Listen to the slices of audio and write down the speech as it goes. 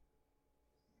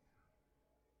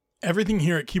Everything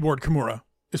here at Keyboard Kimura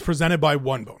is presented by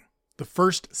OneBone, the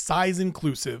first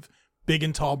size-inclusive, big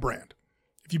and tall brand.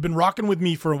 If you've been rocking with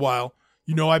me for a while,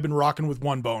 you know I've been rocking with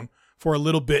OneBone for a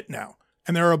little bit now,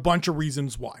 and there are a bunch of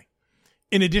reasons why.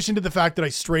 In addition to the fact that I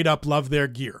straight up love their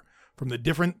gear, from the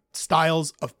different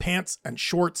styles of pants and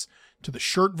shorts to the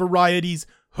shirt varieties,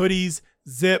 hoodies,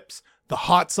 zips, the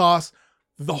hot sauce,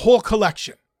 the whole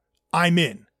collection, I'm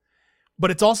in. But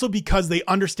it's also because they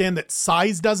understand that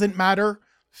size doesn't matter,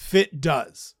 fit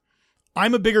does.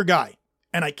 I'm a bigger guy,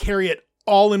 and I carry it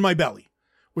all in my belly,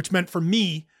 which meant for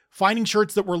me, finding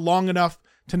shirts that were long enough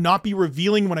to not be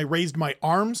revealing when I raised my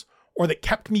arms, or that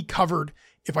kept me covered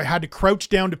if I had to crouch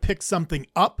down to pick something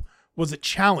up, was a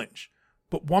challenge.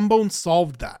 But OneBone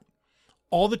solved that.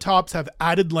 All the tops have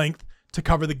added length to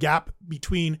cover the gap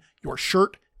between your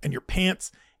shirt and your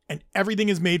pants, and everything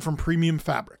is made from premium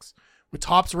fabrics, with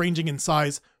tops ranging in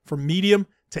size from medium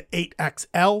to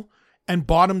 8XL, and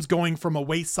bottoms going from a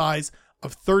waist size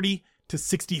of 30 to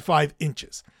 65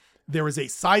 inches. There is a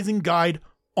sizing guide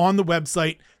on the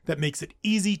website that makes it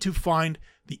easy to find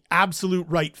the absolute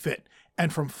right fit.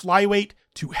 And from flyweight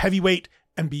to heavyweight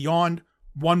and beyond,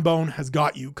 OneBone has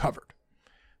got you covered.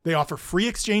 They offer free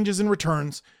exchanges and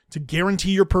returns to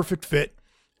guarantee your perfect fit,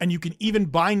 and you can even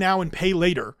buy now and pay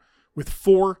later with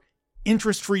 4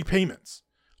 interest-free payments.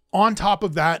 On top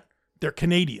of that, they're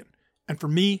Canadian, and for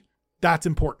me, that's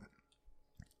important.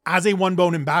 As a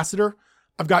OneBone ambassador,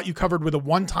 I've got you covered with a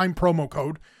one-time promo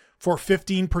code for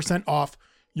 15% off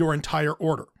your entire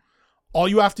order. All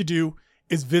you have to do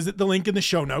is visit the link in the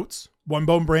show notes,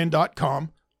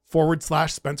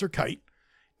 onebonebrand.com/Spencer Kite,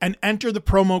 and enter the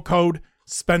promo code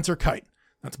Spencer Kite.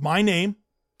 That's my name,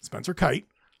 Spencer Kite,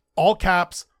 all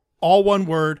caps, all one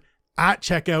word, at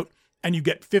checkout, and you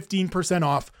get 15%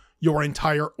 off your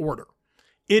entire order.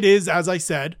 It is, as I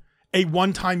said, a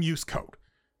one-time use code,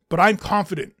 but I'm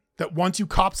confident that once you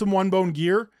cop some OneBone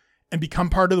gear and become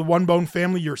part of the OneBone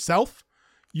family yourself,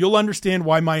 you'll understand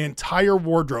why my entire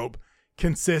wardrobe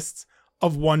consists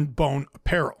of OneBone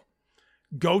apparel.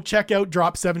 Go check out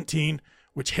Drop 17,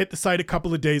 which hit the site a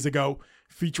couple of days ago,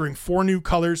 featuring 4 new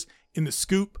colors in the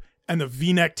scoop and the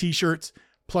V-neck t-shirts,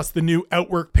 plus the new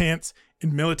Outwork pants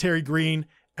in military green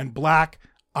and black.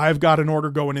 I've got an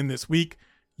order going in this week.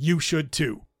 You should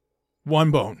too.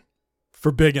 OneBone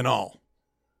for big and all.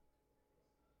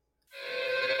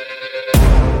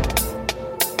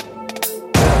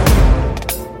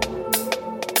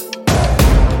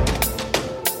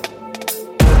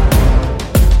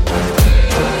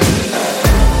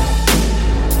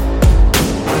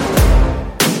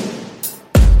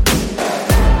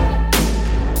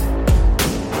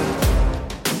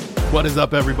 What is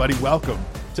up, everybody? Welcome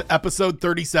to episode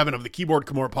 37 of the Keyboard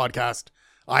Kimura podcast.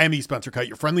 I am Spencer Kite,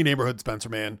 your friendly neighborhood Spencer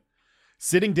man,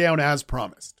 sitting down as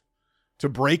promised to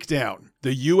break down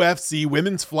the UFC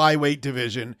women's flyweight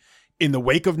division in the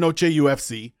wake of Noche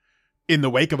UFC, in the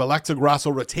wake of Alexa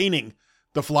Grasso retaining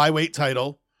the flyweight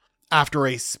title after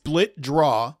a split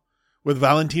draw with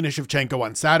Valentina Shevchenko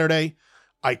on Saturday.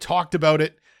 I talked about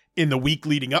it in the week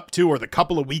leading up to, or the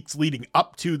couple of weeks leading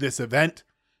up to this event.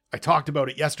 I talked about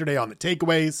it yesterday on the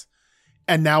takeaways,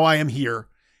 and now I am here,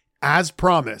 as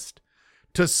promised,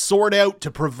 to sort out, to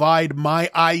provide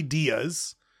my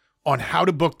ideas on how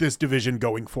to book this division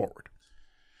going forward.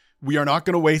 We are not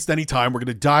going to waste any time. We're going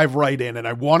to dive right in, and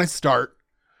I want to start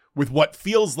with what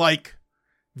feels like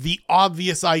the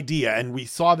obvious idea, and we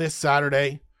saw this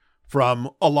Saturday from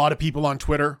a lot of people on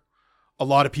Twitter, a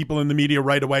lot of people in the media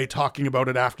right away talking about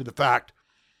it after the fact,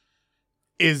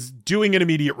 is doing an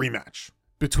immediate rematch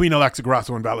between Alexa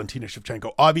Grasso and Valentina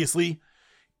Shevchenko. Obviously,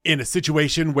 in a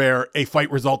situation where a fight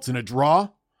results in a draw,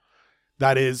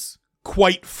 that is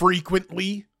quite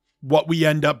frequently what we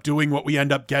end up doing, what we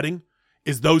end up getting,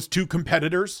 is those two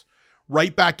competitors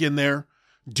right back in there,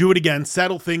 do it again,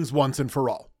 settle things once and for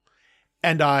all.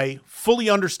 And I fully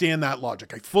understand that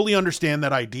logic. I fully understand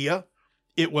that idea.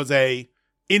 It was a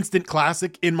instant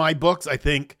classic in my books. I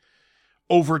think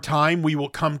over time we will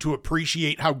come to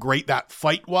appreciate how great that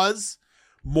fight was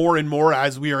more and more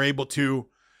as we are able to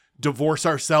divorce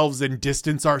ourselves and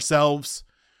distance ourselves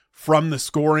from the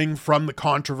scoring, from the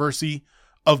controversy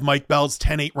of Mike Bell's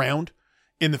 10-8 round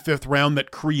in the 5th round that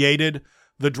created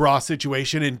the draw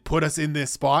situation and put us in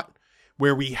this spot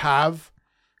where we have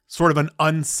sort of an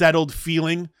unsettled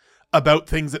feeling about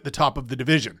things at the top of the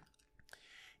division.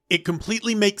 It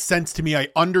completely makes sense to me. I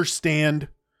understand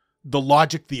the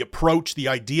logic, the approach, the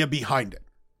idea behind it.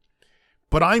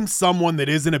 But I'm someone that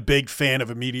isn't a big fan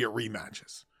of immediate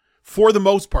rematches. For the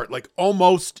most part, like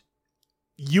almost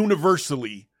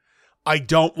universally, I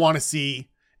don't want to see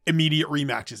immediate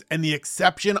rematches. And the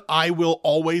exception I will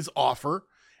always offer,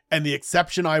 and the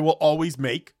exception I will always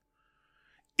make,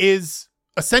 is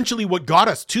essentially what got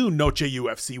us to Noche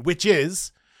UFC, which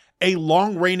is a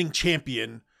long reigning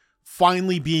champion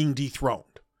finally being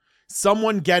dethroned.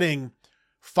 Someone getting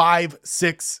 5,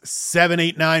 6, 7,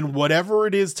 8, 9, whatever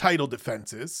it is title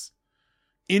defenses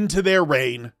into their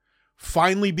reign,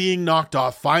 finally being knocked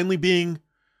off, finally being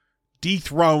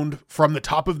dethroned from the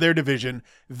top of their division.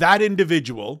 That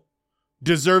individual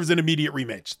deserves an immediate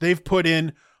rematch. They've put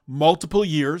in multiple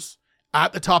years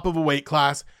at the top of a weight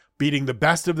class, beating the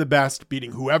best of the best,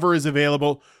 beating whoever is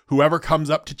available, whoever comes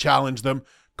up to challenge them,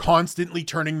 constantly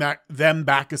turning them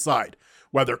back aside.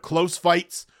 Whether close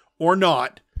fights or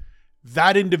not,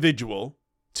 that individual,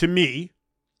 to me,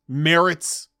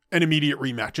 merits an immediate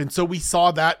rematch. And so we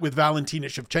saw that with Valentina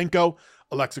Shevchenko.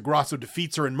 Alexa Grasso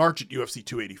defeats her in March at UFC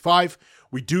 285.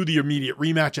 We do the immediate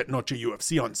rematch at Noche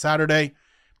UFC on Saturday.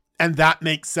 And that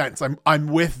makes sense. I'm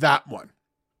with that one.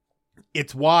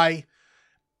 It's why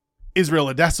Israel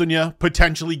Adesanya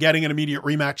potentially getting an immediate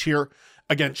rematch here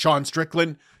against Sean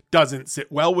Strickland doesn't sit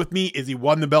well with me. Izzy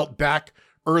won the belt back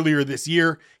earlier this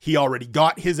year. He already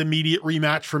got his immediate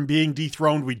rematch from being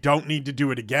dethroned. We don't need to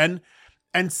do it again.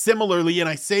 And similarly, and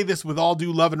I say this with all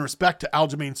due love and respect to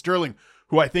Aljamain Sterling,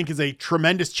 who I think is a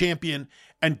tremendous champion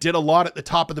and did a lot at the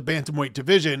top of the bantamweight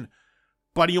division,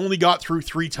 but he only got through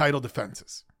 3 title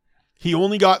defenses. He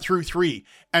only got through 3.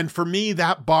 And for me,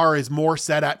 that bar is more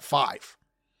set at 5.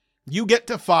 You get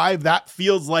to 5, that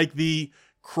feels like the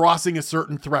crossing a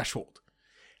certain threshold.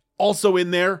 Also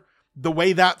in there, the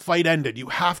way that fight ended, you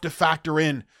have to factor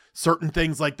in certain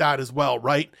things like that as well,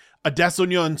 right?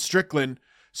 Adesanya and Strickland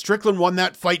won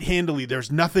that fight handily.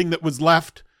 There's nothing that was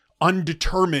left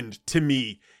undetermined to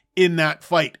me in that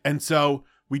fight. And so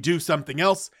we do something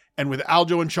else. And with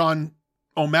Aljo and Sean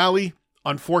O'Malley,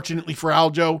 unfortunately for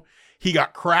Aljo, he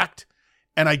got cracked.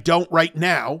 And I don't right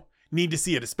now need to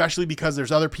see it, especially because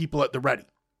there's other people at the ready.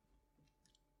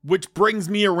 Which brings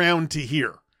me around to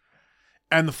here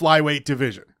and the flyweight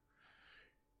division.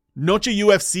 Noche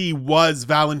UFC was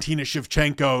Valentina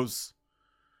Shevchenko's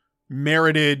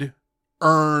merited,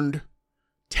 earned,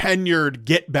 tenured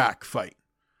get-back fight.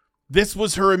 This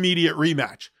was her immediate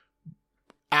rematch.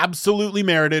 Absolutely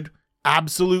merited,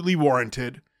 absolutely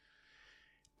warranted.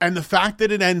 And the fact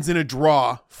that it ends in a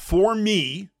draw, for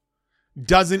me,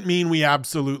 doesn't mean we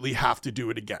absolutely have to do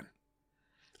it again.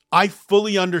 I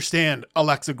fully understand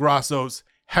Alexa Grasso's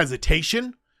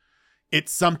hesitation.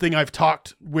 It's something I've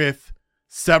talked with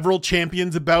several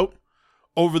champions about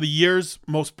over the years,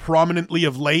 most prominently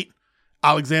of late,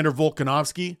 Alexander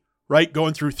Volkanovski, right?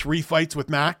 Going through 3 fights with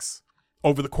Max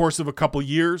over the course of a couple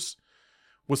years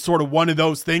was sort of one of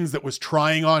those things that was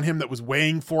trying on him, that was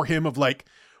weighing for him of like,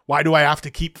 why do I have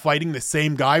to keep fighting the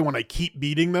same guy when I keep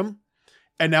beating them?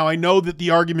 And now I know that the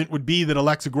argument would be that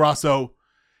Alexa Grasso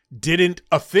didn't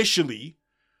officially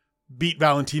beat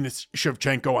Valentina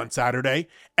Shevchenko on Saturday.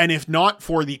 And if not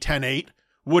for the 10-8,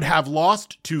 would have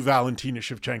lost to Valentina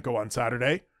Shevchenko on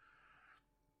Saturday.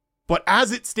 But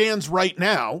as it stands right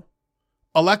now,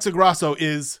 Alexa Grasso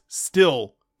is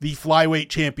still the flyweight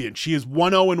champion. She is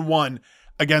 1-0-1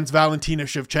 against Valentina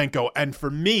Shevchenko. And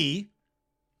for me,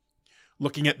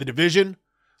 looking at the division,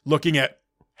 looking at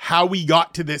how we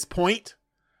got to this point,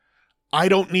 I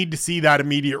don't need to see that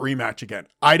immediate rematch again.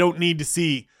 I don't need to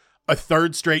see a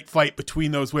third straight fight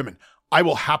between those women. I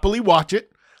will happily watch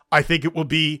it. I think it will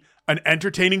be an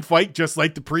entertaining fight, just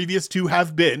like the previous 2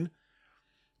 have been.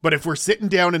 But if we're sitting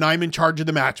down and I'm in charge of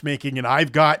the matchmaking and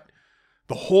I've got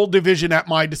the whole division at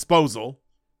my disposal,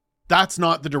 that's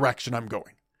not the direction I'm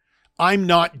going. I'm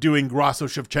not doing Grasso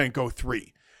Shevchenko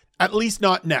 3. At least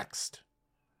not next.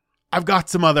 I've got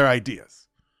some other ideas.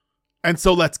 And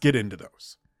so let's get into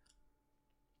those.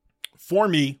 For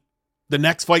me, the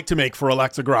next fight to make for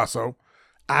Alexa Grasso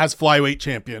as flyweight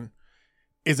champion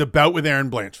is a bout with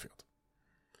Erin Blanchfield.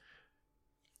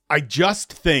 I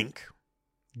just think,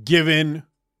 given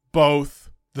both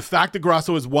the fact that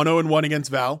Grasso is 1-0-1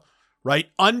 against Val, right?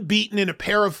 Unbeaten in a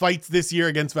pair of fights this year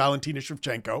against Valentina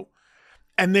Shevchenko.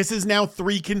 And this is now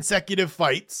 3 consecutive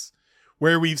fights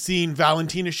where we've seen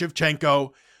Valentina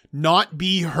Shevchenko not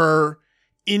be her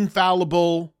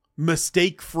infallible,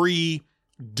 mistake-free,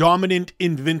 dominant,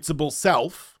 invincible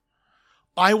self.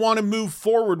 I want to move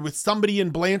forward with somebody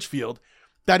in Blanchfield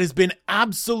that has been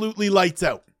absolutely lights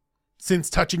out since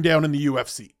touching down in the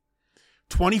UFC.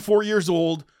 24 years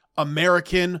old,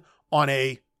 American, on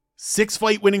a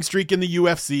 6-fight winning streak in the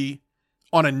UFC,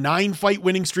 on a 9-fight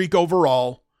winning streak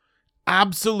overall,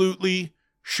 absolutely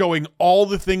showing all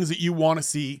the things that you want to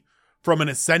see from an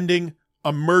ascending,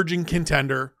 emerging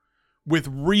contender with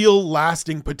real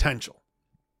lasting potential.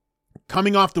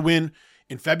 Coming off the win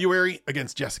in February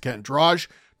against Jessica Andrade,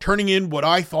 turning in what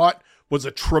I thought was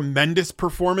a tremendous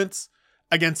performance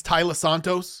against Taila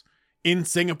Santos in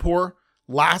Singapore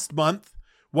last month.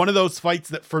 One of those fights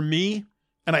that for me,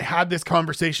 and I had this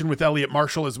conversation with Elliot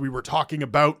Marshall as we were talking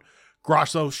about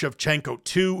Grasso Shevchenko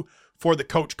 2 for the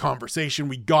coach conversation.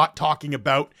 We got talking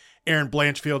about Aaron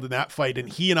Blanchfield in that fight, and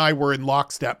he and I were in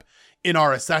lockstep in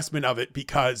our assessment of it,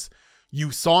 because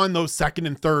you saw in those second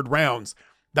and third rounds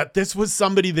that this was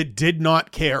somebody that did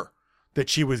not care that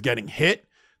she was getting hit,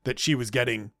 that she was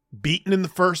getting beaten in the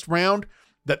first round,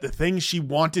 that the things she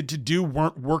wanted to do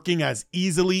weren't working as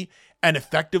easily and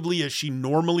effectively as she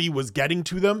normally was getting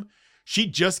to them. She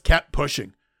just kept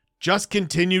pushing, just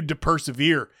continued to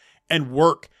persevere and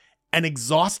work, and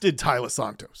exhausted Taila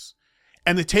Santos.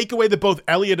 And the takeaway that both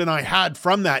Elliot and I had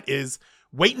from that is,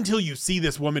 wait until you see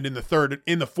this woman in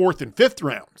the fourth and fifth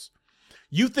rounds.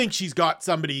 You think she's got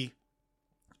somebody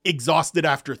exhausted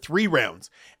after 3 rounds.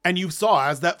 And you saw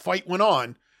as that fight went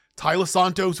on, Taila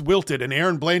Santos wilted and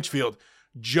Aaron Blanchfield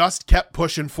just kept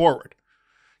pushing forward.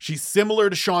 She's similar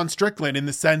to Sean Strickland in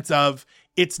the sense of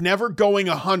it's never going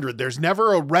 100. There's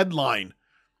never a red line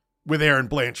with Aaron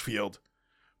Blanchfield,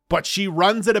 but she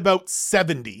runs at about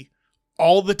 70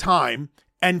 all the time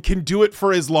and can do it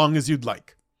for as long as you'd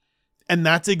like. And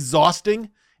that's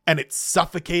exhausting, and it's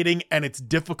suffocating, and it's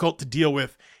difficult to deal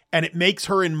with. And it makes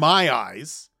her, in my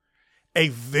eyes, a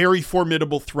very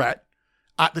formidable threat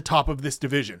at the top of this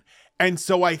division. And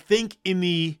so I think in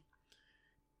the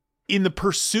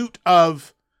pursuit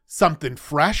of something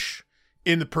fresh,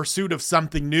 in the pursuit of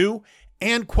something new,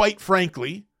 and quite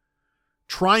frankly,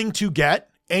 aiming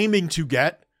to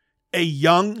get a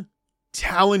young,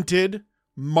 talented,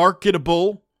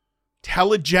 marketable,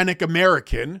 telegenic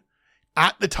American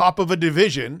at the top of a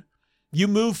division, you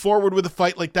move forward with a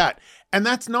fight like that. And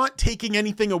that's not taking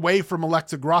anything away from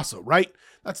Alexa Grasso, right?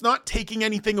 That's not taking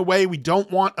anything away. We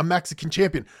don't want a Mexican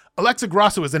champion. Alexa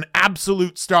Grasso is an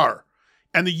absolute star,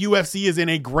 and the UFC is in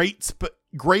a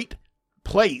great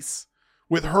place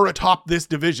with her atop this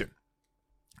division.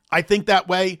 I think that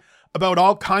way about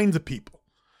all kinds of people.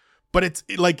 But it's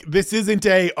like, this isn't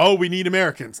we need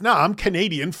Americans. No, I'm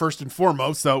Canadian first and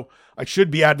foremost, so I should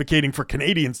be advocating for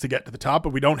Canadians to get to the top,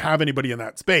 but we don't have anybody in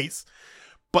that space.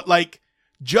 But like,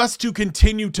 just to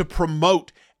continue to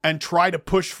promote and try to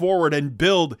push forward and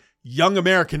build young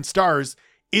American stars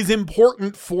is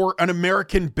important for an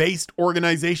American-based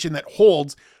organization that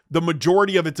holds the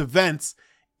majority of its events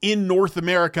in North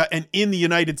America and in the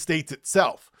United States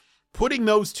itself. Putting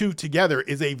those two together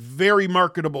is a very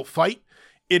marketable fight.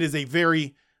 It is a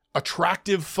very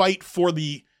attractive fight for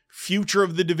the future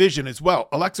of the division as well.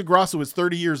 Alexa Grasso is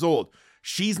 30 years old.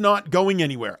 She's not going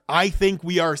anywhere. I think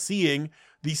we are seeing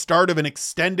the start of an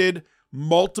extended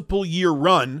multiple-year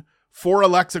run for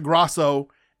Alexa Grasso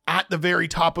at the very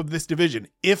top of this division,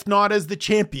 if not as the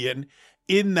champion,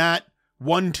 in that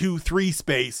 1, 2, 3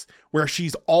 space where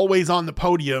she's always on the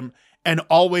podium and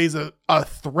always a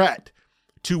threat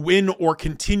to win or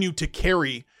continue to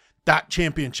carry that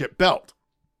championship belt.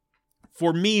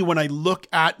 For me, when I look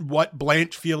at what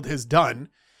Blanchfield has done,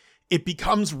 it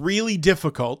becomes really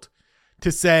difficult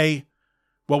to say,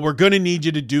 well, we're going to need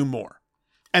you to do more.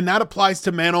 And that applies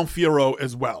to Manon Fiorot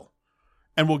as well.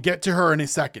 And we'll get to her in a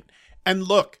second. And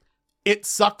look, it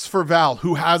sucks for Val,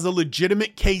 who has a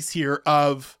legitimate case here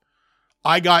of,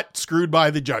 I got screwed by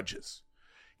the judges.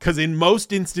 Because in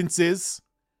most instances,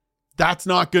 that's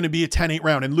not going to be a 10-8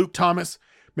 round. And Luke Thomas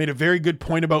made a very good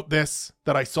point about this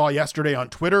that I saw yesterday on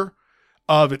Twitter,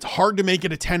 of it's hard to make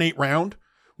it a 10-8 round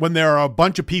when there are a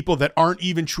bunch of people that aren't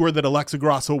even sure that Alexa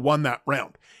Grasso won that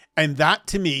round. And that,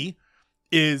 to me,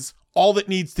 is all that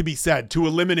needs to be said to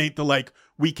eliminate the,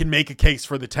 we can make a case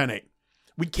for the 10-8.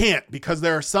 We can't, because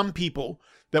there are some people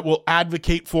that will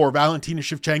advocate for Valentina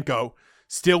Shevchenko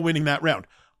still winning that round.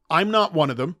 I'm not one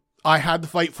of them. I had the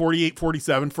fight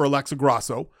 48-47 for Alexa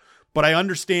Grasso, but I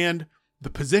understand the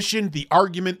position, the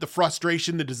argument, the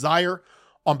frustration, the desire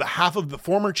on behalf of the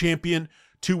former champion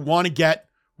to want to get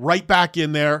right back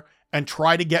in there and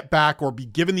try to get back or be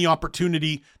given the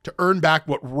opportunity to earn back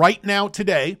what right now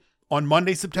today, on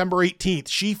Monday, September 18th,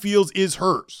 she feels is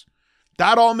hers.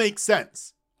 That all makes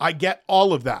sense. I get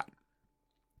all of that.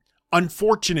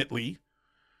 Unfortunately,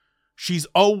 she's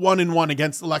 0-1-1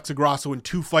 against Alexa Grasso in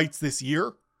 2 fights this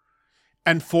year.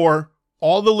 And for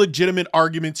all the legitimate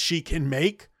arguments she can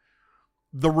make,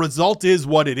 the result is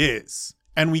what it is.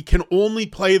 And we can only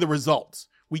play the results.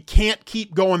 We can't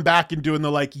keep going back and doing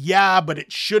the but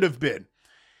it should have been.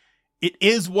 It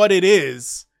is what it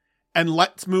is, and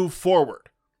let's move forward.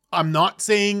 I'm not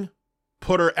saying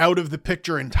put her out of the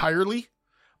picture entirely.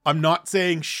 I'm not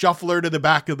saying shuffle her to the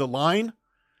back of the line.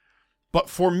 But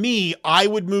for me, I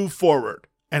would move forward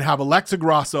and have Alexa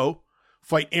Grasso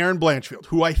fight Erin Blanchfield,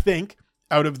 who I think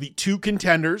out of the two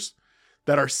contenders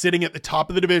that are sitting at the top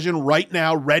of the division right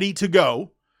now, ready to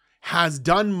go, has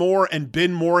done more and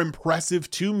been more impressive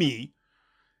to me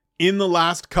in the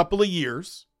last couple of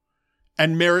years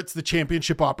and merits the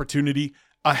championship opportunity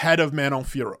ahead of Manon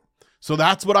Fiorot. So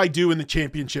that's what I do in the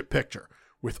championship picture.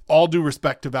 With all due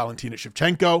respect to Valentina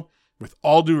Shevchenko, with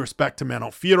all due respect to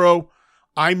Manon Fiorot,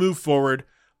 I move forward,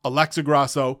 Alexa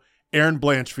Grasso, Erin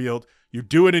Blanchfield. You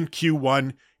do it in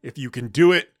Q1. If you can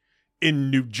do it in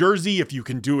New Jersey, if you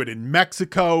can do it in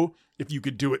Mexico, if you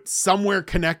could do it somewhere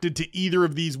connected to either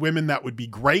of these women, that would be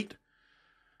great.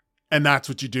 And that's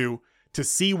what you do to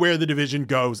see where the division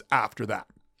goes after that.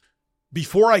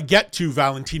 Before I get to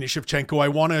Valentina Shevchenko, I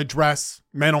want to address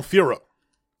Manon Fiorot,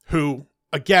 who,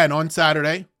 again, on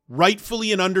Saturday,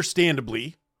 rightfully and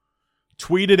understandably,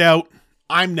 tweeted out,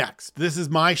 "I'm next. This is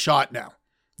my shot now.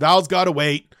 Val's got to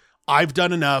wait. I've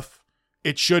done enough.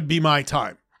 It should be my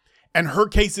time." And her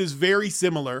case is very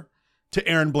similar to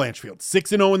Erin Blanchfield.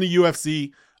 6-0 in the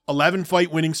UFC,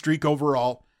 11-fight winning streak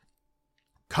overall,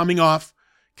 coming off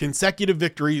consecutive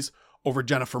victories over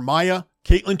Jennifer Maia,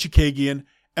 Caitlin Chikagian,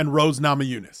 and Rose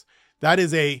Namajunas. That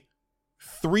is a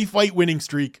 3-fight winning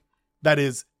streak that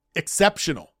is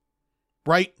exceptional,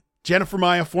 right? Jennifer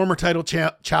Maia, former title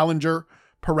challenger,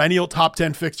 perennial top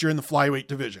 10 fixture in the flyweight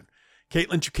division.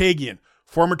 Caitlin Chikagian,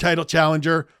 former title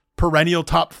challenger, perennial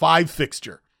top 5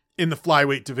 fixture in the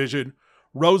flyweight division.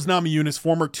 Rose Namajunas,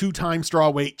 former 2-time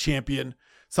strawweight champion,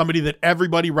 somebody that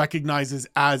everybody recognizes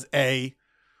as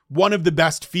one of the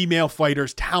best female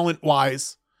fighters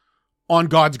talent-wise on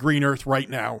God's green earth right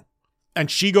now.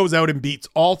 And she goes out and beats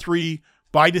all 3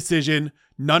 by decision.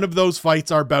 None of those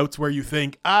fights are bouts where you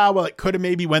think, well, it could have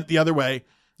maybe went the other way.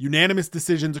 Unanimous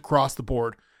decisions across the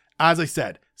board. As I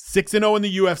said, 6-0 in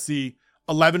the UFC,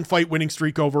 11-fight winning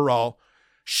streak overall.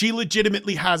 She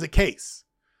legitimately has a case.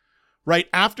 Right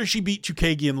after she beat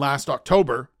Chookagian last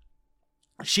October,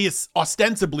 she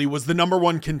ostensibly was the number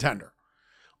 1 contender.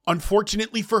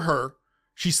 Unfortunately for her,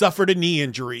 she suffered a knee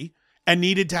injury and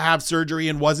needed to have surgery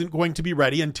and wasn't going to be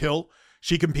ready until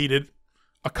she competed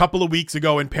a couple of weeks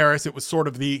ago in Paris. It was sort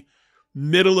of the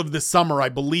middle of the summer, I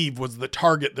believe, was the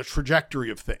target, the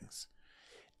trajectory of things.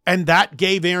 And that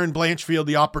gave Erin Blanchfield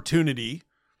the opportunity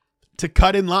to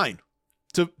cut in line,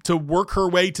 to work her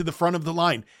way to the front of the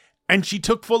line. And she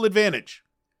took full advantage,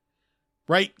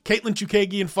 right? Caitlin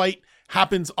Chookagian fight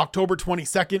happens October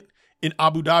 22nd in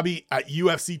Abu Dhabi at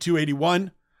UFC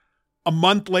 281. A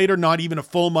month later, not even a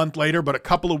full month later, but a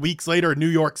couple of weeks later in New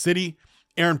York City,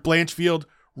 Erin Blanchfield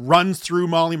runs through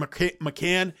Molly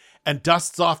McCann and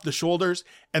dusts off the shoulders.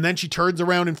 And then she turns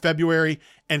around in February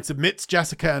and submits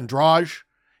Jessica Andrade.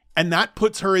 And that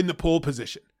puts her in the pole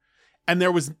position. And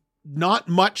there was not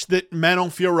much that Manon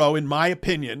Fiorot, in my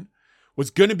opinion, was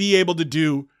going to be able to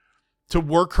do to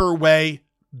work her way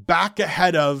back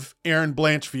ahead of Erin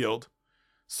Blanchfield,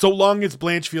 so long as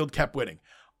Blanchfield kept winning.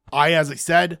 As I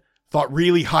said, thought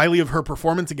really highly of her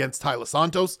performance against Taila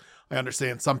Santos. I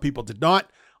understand some people did not.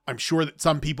 I'm sure that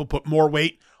some people put more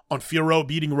weight on Fiorot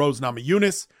beating Rose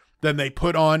Namajunas than they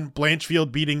put on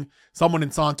Blanchfield beating someone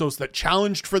in Santos that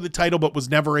challenged for the title but was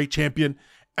never a champion.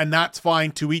 And that's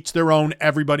fine. To each their own.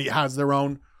 Everybody has their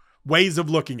own ways of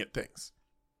looking at things.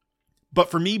 But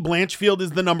for me, Blanchfield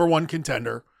is the number 1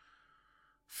 contender.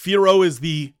 Fiorot is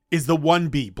the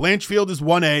 1B. Blanchfield is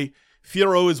 1A.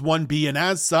 Fiorot is 1B. And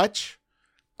as such,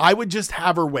 I would just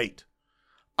have her wait.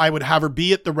 I would have her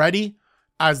be at the ready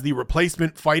as the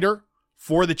replacement fighter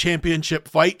for the championship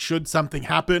fight should something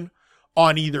happen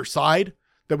on either side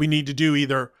that we need to do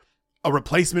either a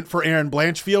replacement for Erin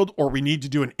Blanchfield or we need to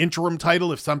do an interim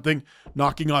title if something,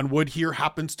 knocking on wood here,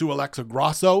 happens to Alexa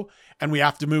Grasso and we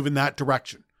have to move in that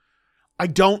direction. I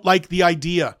don't like the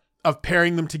idea of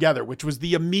pairing them together, which was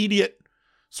the immediate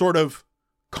sort of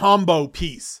combo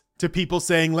piece to people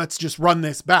saying, let's just run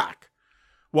this back,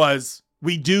 was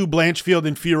we do Blanchfield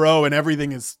and Fiorot and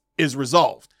everything is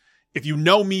resolved. If you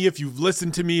know me, if you've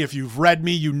listened to me, if you've read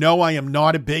me, you know I am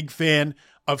not a big fan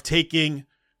of taking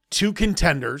 2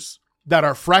 contenders that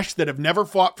are fresh, that have never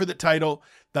fought for the title,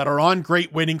 that are on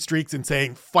great winning streaks and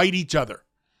saying, fight each other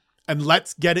and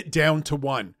let's get it down to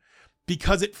 1.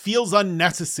 Because it feels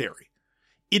unnecessary.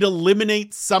 It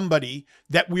eliminates somebody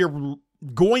that we're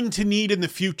going to need in the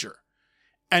future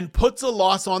and puts a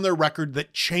loss on their record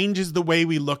that changes the way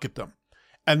we look at them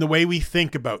and the way we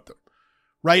think about them,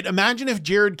 right? Imagine if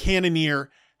Jared Cannonier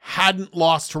hadn't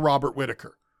lost to Robert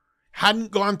Whittaker,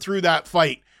 hadn't gone through that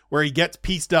fight where he gets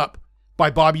pieced up by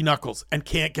Bobby Knuckles and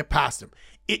can't get past him.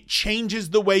 It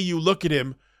changes the way you look at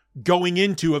him going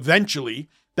into eventually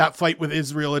that fight with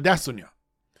Israel Adesanya.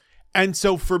 And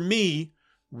so for me,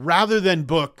 rather than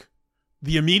book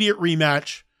the immediate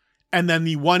rematch and then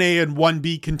the 1A and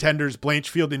 1B contenders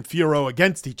Blanchfield and Fierro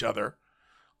against each other,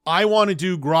 I want to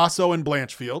do Grasso and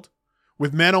Blanchfield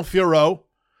with Manon Fierro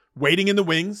waiting in the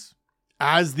wings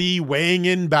as the weighing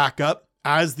in backup,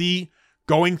 as the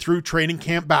going through training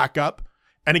camp backup.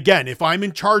 And again, if I'm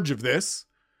in charge of this,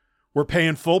 we're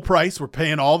paying full price. We're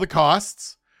paying all the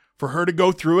costs for her to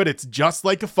go through it. It's just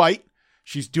like a fight.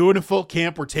 She's doing a full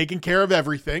camp. We're taking care of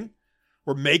everything.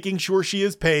 We're making sure she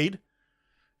is paid.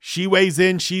 She weighs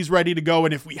in. She's ready to go.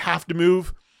 And if we have to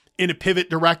move in a pivot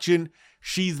direction,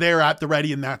 she's there at the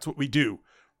ready, and that's what we do.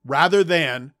 Rather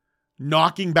than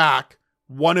knocking back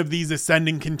one of these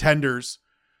ascending contenders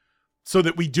so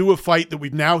that we do a fight that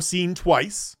we've now seen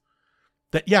twice,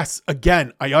 that, yes,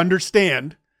 again, I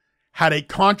understand, had a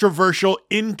controversial,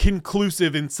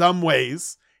 inconclusive in some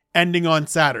ways, ending on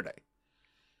Saturday.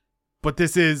 But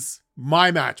this is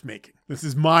my matchmaking. This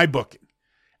is my booking.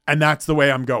 And that's the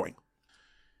way I'm going.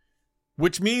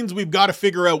 Which means we've got to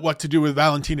figure out what to do with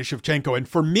Valentina Shevchenko. And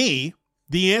for me,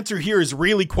 the answer here is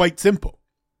really quite simple.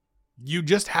 You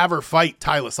just have her fight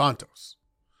Taila Santos.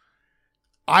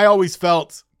 I always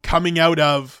felt coming out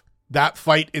of that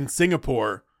fight in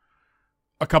Singapore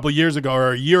a couple of years ago,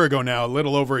 or a year ago now, a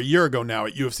little over a year ago now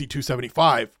at UFC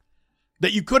 275,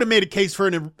 that you could have made a case for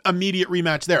an immediate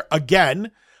rematch there.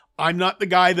 Again, I'm not the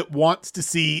guy that wants to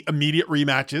see immediate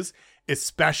rematches,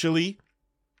 especially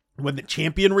when the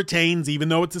champion retains, even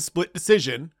though it's a split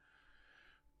decision.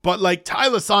 But like,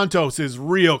 Taila Santos is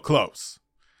real close.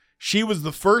 She was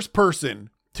the first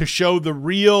person to show the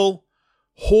real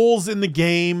holes in the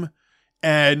game,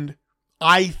 and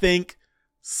I think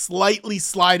slightly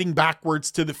sliding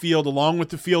backwards to the field, along with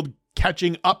the field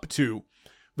catching up to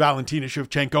Valentina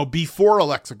Shevchenko before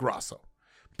Alexa Grasso,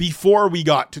 before we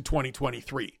got to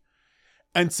 2023.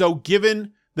 And so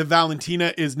given that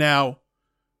Valentina is now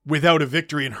without a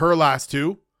victory in her last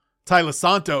two, Taila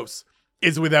Santos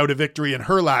is without a victory in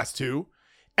her last two,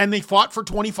 and they fought for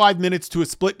 25 minutes to a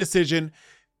split decision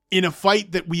in a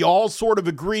fight that we all sort of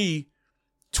agree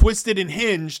twisted and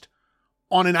hinged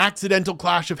on an accidental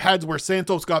clash of heads where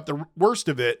Santos got the worst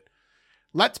of it.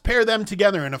 Let's pair them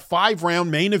together in a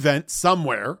 5-round main event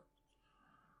somewhere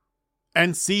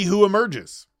and see who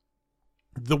emerges.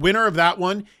 The winner of that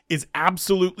one is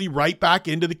absolutely right back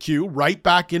into the queue, right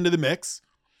back into the mix.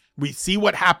 We see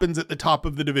what happens at the top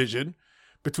of the division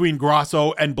between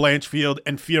Grasso and Blanchfield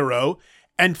and Fierro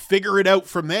and figure it out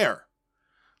from there.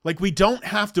 Like, we don't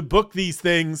have to book these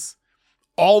things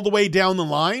all the way down the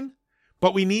line,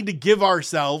 but we need to give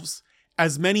ourselves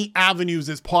as many avenues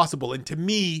as possible. And to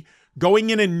me, going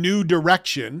in a new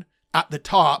direction at the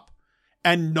top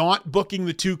and not booking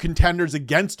the two contenders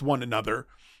against one another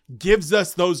gives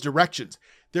us those directions.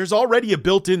 There's already a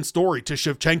built-in story to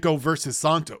Shevchenko versus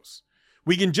Santos.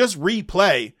 We can just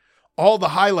replay all the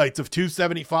highlights of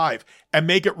 275 and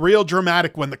make it real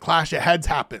dramatic when the clash of heads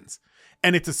happens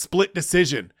and it's a split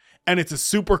decision and it's a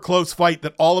super close fight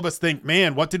that all of us think,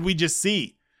 man, what did we just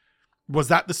see? Was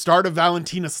that the start of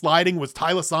Valentina sliding? Was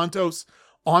Taila Santos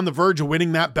on the verge of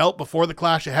winning that belt before the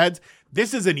clash of heads?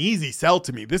 This is an easy sell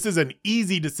to me. This is an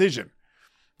easy decision.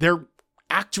 They're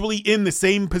actually in the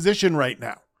same position right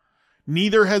now.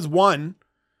 Neither has won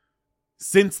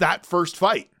since that first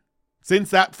fight.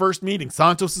 Since that first meeting.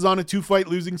 Santos is on a 2-fight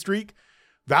losing streak.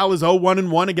 Val is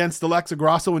 0-1-1 against Alexa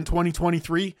Grasso in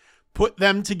 2023. Put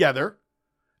them together.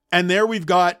 And there we've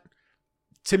got,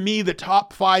 to me, the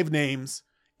top 5 names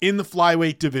in the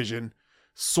flyweight division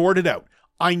sorted out.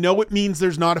 I know it means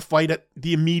there's not a fight at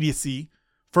the immediacy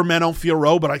for Manon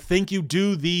Fierro, but I think you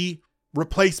do the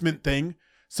replacement thing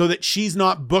so that she's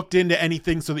not booked into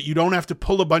anything, so that you don't have to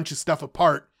pull a bunch of stuff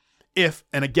apart if,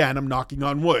 and again, I'm knocking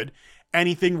on wood,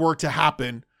 anything were to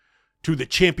happen to the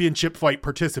championship fight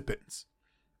participants.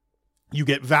 You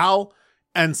get Val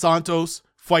and Santos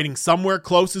fighting somewhere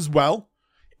close as well,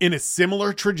 in a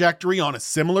similar trajectory on a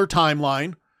similar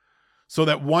timeline, so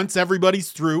that once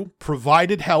everybody's through,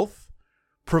 provided health,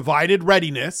 provided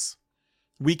readiness,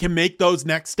 we can make those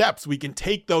next steps. We can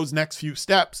take those next few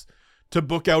steps to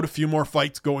book out a few more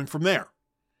fights going from there.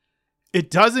 It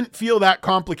doesn't feel that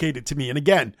complicated to me. And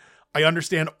again, I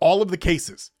understand all of the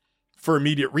cases for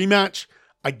immediate rematch.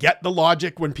 I get the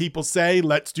logic when people say,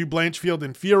 let's do Blanchfield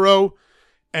and Fierro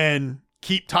and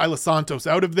keep Taila Santos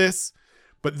out of this.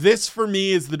 But this, for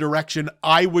me, is the direction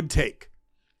I would take.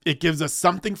 It gives us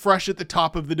something fresh at the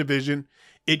top of the division.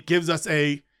 It gives us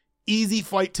a easy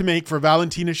fight to make for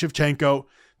Valentina Shevchenko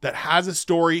that has a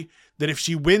story that if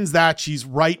she wins that, she's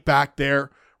right back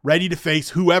there, ready to face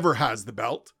whoever has the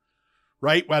belt,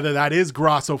 right? Whether that is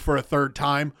Grasso for a third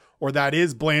time or that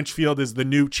is Blanchfield as the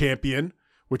new champion,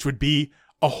 which would be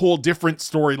a whole different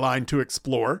storyline to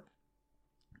explore.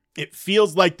 It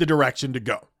feels like the direction to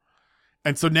go.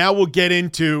 And so now we'll get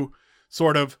into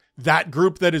sort of that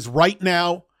group that is right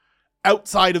now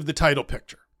outside of the title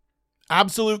picture.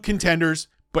 Absolute contenders,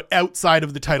 but outside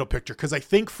of the title picture. Because I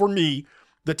think for me,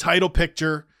 the title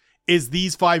picture is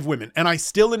these 5 women. And I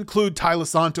still include Taila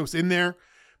Santos in there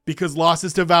because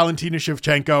losses to Valentina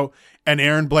Shevchenko and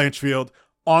Erin Blanchfield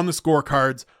on the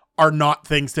scorecards are not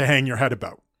things to hang your head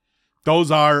about. Those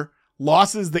are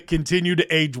losses that continue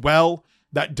to age well,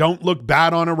 that don't look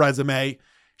bad on a resume.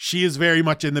 She is very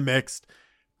much in the mix.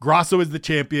 Grasso is the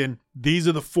champion. These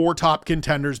are the 4 top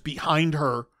contenders behind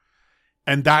her.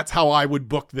 And that's how I would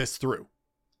book this through.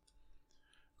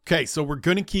 Okay, so we're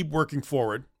going to keep working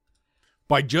forward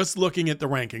by just looking at the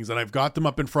rankings. And I've got them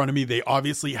up in front of me. They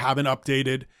obviously haven't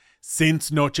updated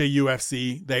since Noche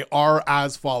UFC. They are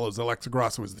as follows. Alexa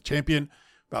Grasso is the champion.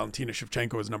 Valentina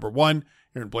Shevchenko is number 1.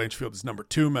 Erin Blanchfield is number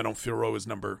 2. Manon Fiorot is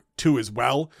number 2 as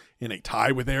well, in a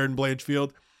tie with Erin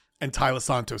Blanchfield. And Taila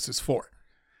Santos is 4.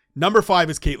 Number 5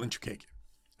 is Katlyn Chookagian,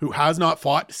 who has not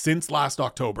fought since last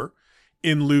October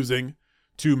in losing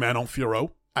to Manon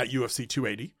Fiorot at UFC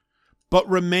 280, but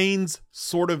remains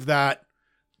sort of that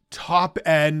top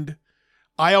end.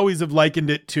 I always have likened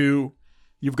it to,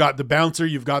 you've got the bouncer,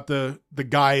 you've got the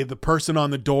guy, the person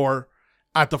on the door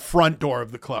at the front door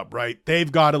of the club, right?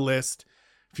 They've got a list.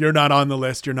 If you're not on the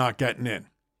list, you're not getting in.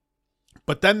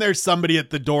 But then there's somebody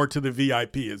at the door to the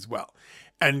VIP as well.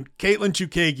 And Katlyn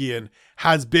Chookagian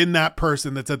has been that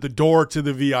person that's at the door to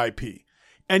the VIP.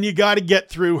 And you got to get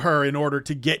through her in order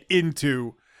to get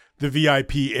into the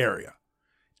VIP area.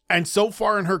 And so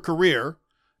far in her career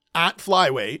at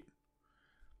Flyweight,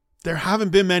 there haven't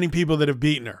been many people that have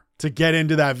beaten her to get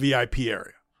into that VIP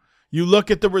area. You look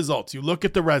at the results, you look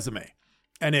at the resume,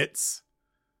 and it's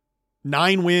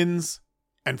 9 wins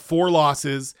and 4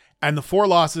 losses. And the 4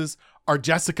 losses are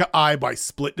Jessica Ai by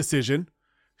split decision,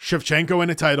 Shevchenko in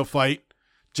a title fight,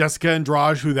 Jessica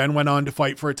Andrade, who then went on to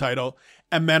fight for a title,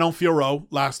 and Manon Fiorot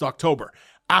last October,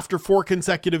 after 4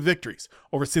 consecutive victories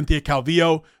over Cynthia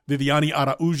Calvillo, Viviane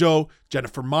Araujo,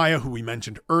 Jennifer Maia, who we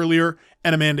mentioned earlier,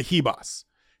 and Amanda Ribas.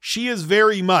 She is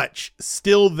very much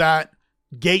still that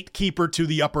gatekeeper to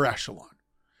the upper echelon.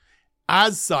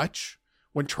 As such,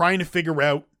 when trying to figure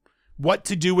out what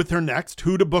to do with her next,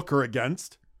 who to book her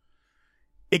against,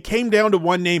 it came down to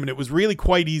one name, and it was really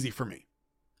quite easy for me.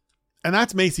 And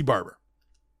that's Maycee Barber.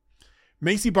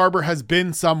 Maycee Barber has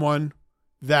been someone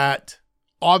that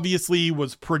obviously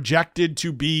was projected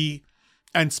to be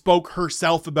and spoke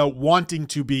herself about wanting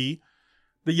to be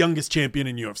the youngest champion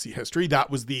in UFC history. That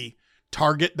was the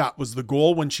target. That was the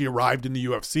goal when she arrived in the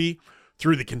UFC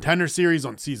through the Contender Series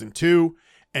on season 2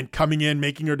 and coming in,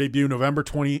 making her debut November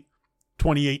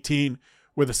 2018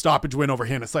 with a stoppage win over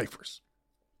Hannah Cifers.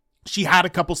 She had a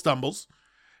couple stumbles.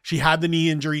 She had the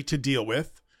knee injury to deal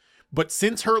with. But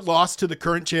since her loss to the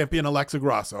current champion, Alexa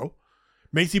Grasso,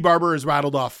 Maycee Barber has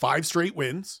rattled off 5 straight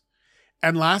wins.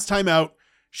 And last time out,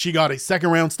 she got a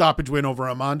second round stoppage win over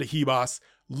Amanda Ribas,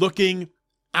 looking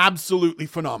absolutely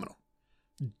phenomenal.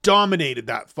 Dominated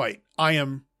that fight. I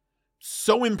am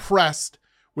so impressed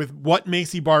with what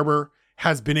Maycee Barber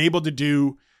has been able to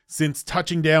do since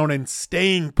touching down and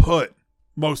staying put,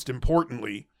 most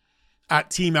importantly, at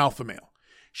Team Alpha Male.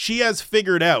 She has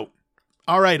figured out,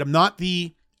 all right, I'm not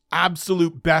the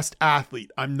absolute best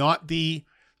athlete. I'm not the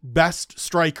best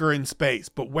striker in space,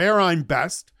 but where I'm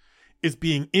best is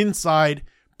being inside,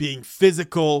 being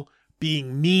physical,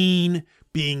 being mean,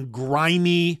 being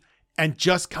grimy, and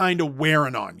just kind of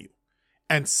wearing on you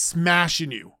and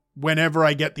smashing you whenever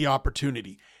I get the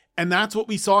opportunity. And that's what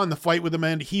we saw in the fight with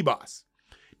Amanda Ribas.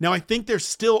 Now, I think there's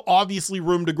still obviously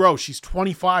room to grow. She's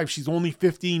 25. She's only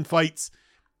 15 fights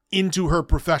into her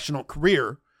professional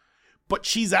career. But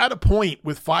she's at a point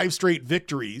with 5 straight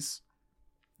victories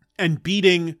and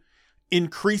beating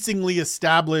increasingly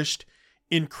established,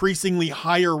 increasingly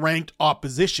higher ranked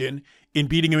opposition in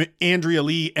beating Andrea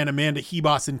Lee and Amanda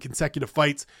Ribas in consecutive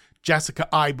fights, Jessica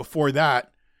Ai before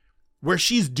that, where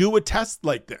she's due a test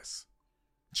like this.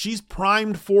 She's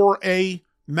primed for a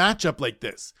matchup like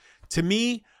this. To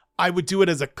me, I would do it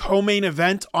as a co-main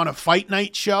event on a fight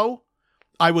night show.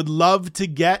 I would love to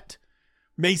get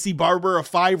Maycee Barber a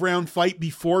 5-round fight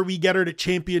before we get her to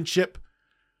championship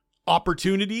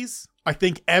opportunities. I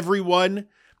think everyone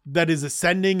that is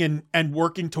ascending and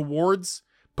working towards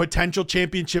potential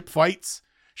championship fights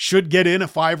should get in a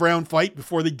 5-round fight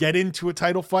before they get into a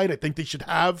title fight. I think they should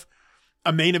have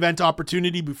a main event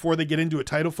opportunity before they get into a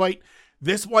title fight.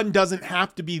 This one doesn't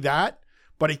have to be that,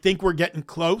 but I think we're getting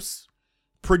close.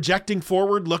 projecting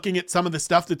forward, looking at some of the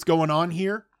stuff that's going on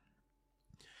here,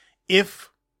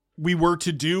 if we were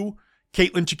to do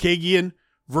Caitlin Chookagian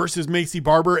versus Macy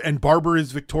Barber and Barber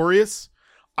is victorious,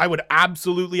 I would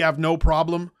absolutely have no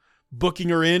problem booking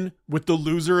her in with the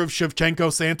loser of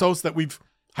Shevchenko Santos that we've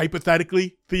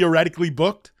hypothetically, theoretically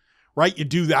booked, right? You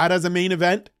do that as a main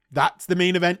event. That's the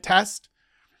main event test.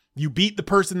 You beat the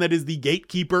person that is the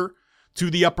gatekeeper to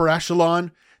the upper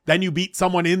echelon. Then you beat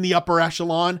someone in the upper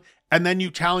echelon, and then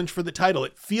you challenge for the title.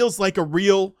 It feels like a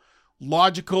real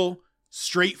logical,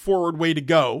 straightforward way to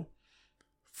go.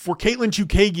 For Caitlin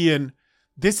Chookagian,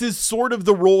 this is sort of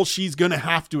the role she's going to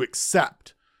have to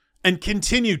accept and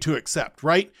continue to accept,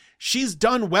 right? She's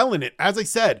done well in it. As I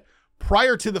said,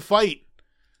 prior to the fight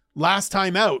last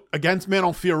time out against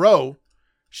Manon Fiorot,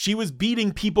 she was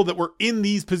beating people that were in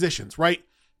these positions, right?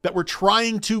 That were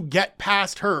trying to get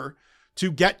past her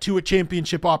to get to a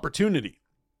championship opportunity.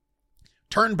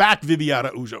 Turn back Vivi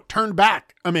Araujo. Turn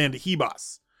back Amanda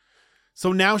Ribas.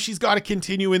 So now she's got to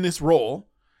continue in this role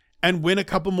and win a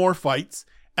couple more fights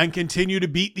and continue to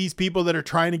beat these people that are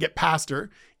trying to get past her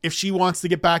if she wants to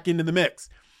get back into the mix.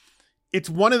 It's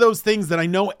one of those things that I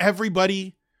know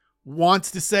everybody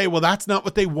wants to say, well, that's not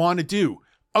what they want to do.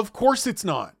 Of course it's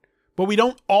not. But we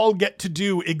don't all get to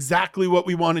do exactly what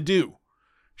we want to do.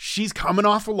 She's coming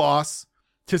off a loss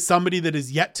to somebody that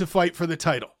is yet to fight for the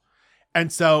title.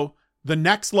 And so the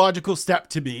next logical step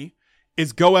to me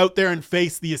is go out there and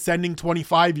face the ascending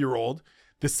 25-year-old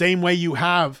the same way you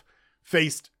have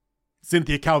faced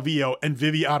Cynthia Calvillo and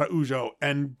Vivi Araujo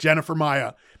and Jennifer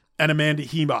Maia and Amanda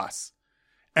Ribas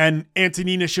and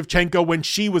Antonina Shevchenko when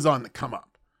she was on the come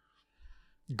up.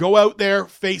 Go out there,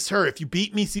 face her. If you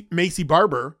beat Macy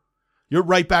Barber, you're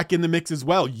right back in the mix as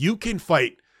well. You can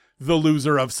fight the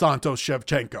loser of Santos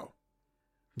Shevchenko.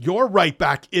 You're right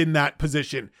back in that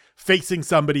position, facing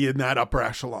somebody in that upper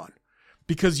echelon,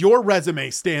 because your resume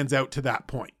stands out to that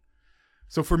point.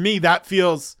 So for me, that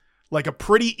feels like a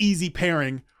pretty easy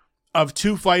pairing of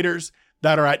two fighters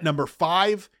that are at number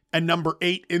 5 and number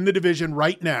 8 in the division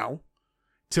right now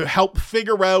to help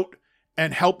figure out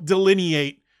and help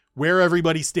delineate where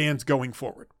everybody stands going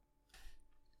forward.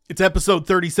 It's episode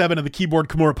 37 of the Keyboard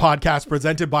Kimura podcast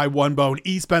presented by One Bone.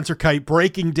 Spencer Kite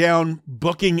breaking down,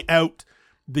 booking out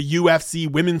the UFC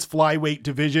women's flyweight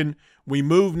division. We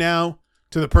move now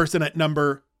to the person at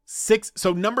number 6.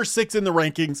 So number 6 in the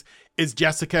rankings is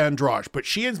Jessica Andrade, but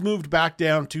she has moved back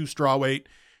down to strawweight.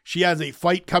 She has a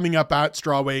fight coming up at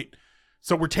strawweight.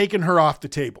 So we're taking her off the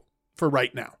table for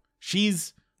right now.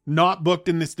 She's not booked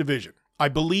in this division. I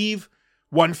believe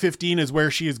 115 is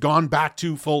where she has gone back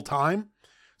to full time.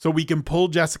 So we can pull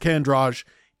Jessica Andrade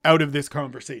out of this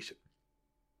conversation.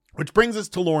 Which brings us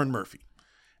to Lauren Murphy.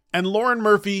 And Lauren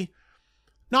Murphy,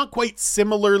 not quite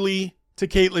similarly to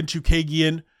Caitlin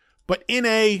Chookagian, but in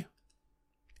a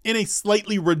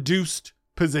slightly reduced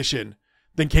position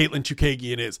than Caitlin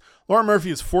Chookagian is. Lauren Murphy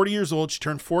is 40 years old. She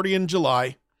turned 40 in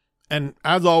July. And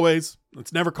as always,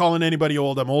 it's never calling anybody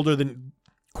old. I'm older than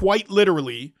quite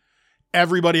literally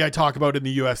everybody I talk about in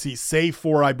the UFC, save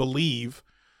for, I believe,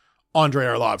 Andrei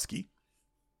Arlovsky.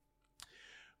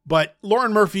 But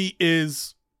Lauren Murphy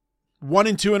is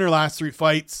 1-2 in her last 3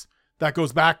 fights. That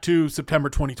goes back to September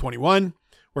 2021,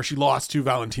 where she lost to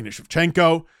Valentina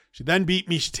Shevchenko. She then beat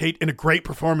Miesha Tate in a great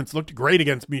performance, looked great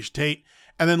against Miesha Tate,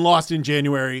 and then lost in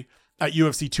January at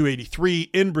UFC 283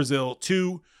 in Brazil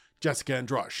to Jessica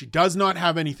Andrade. She does not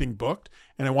have anything booked,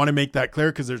 and I want to make that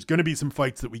clear because there's going to be some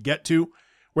fights that we get to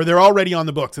where they're already on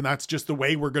the books, and that's just the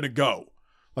way we're going to go.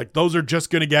 Like, those are just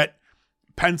going to get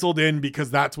penciled in because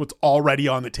that's what's already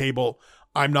on the table.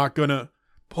 I'm not going to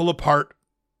pull apart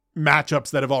matchups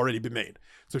that have already been made.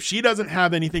 So she doesn't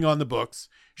have anything on the books.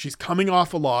 She's coming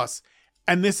off a loss.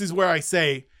 And this is where I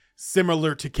say,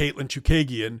 similar to Caitlin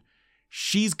Chookagian,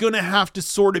 she's going to have to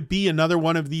sort of be another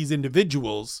one of these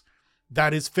individuals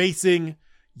that is facing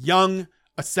young,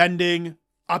 ascending,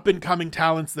 up-and-coming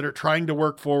talents that are trying to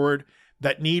work forward,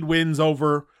 that need wins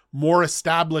over more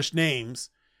established names.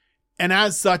 And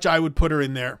as such, I would put her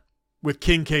in there with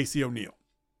King Casey O'Neill.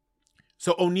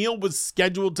 So O'Neill was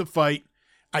scheduled to fight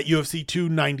at UFC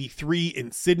 293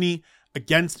 in Sydney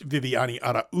against Viviane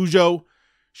Araujo.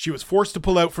 She was forced to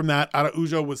pull out from that.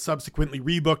 Araujo was subsequently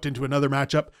rebooked into another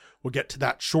matchup. We'll get to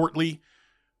that shortly.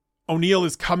 O'Neill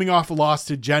is coming off a loss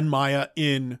to Jen Maia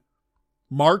in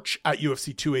March at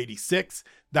UFC 286.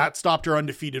 That stopped her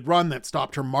undefeated run. That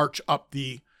stopped her march up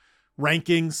the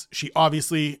rankings. She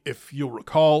obviously, if you'll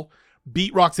recall,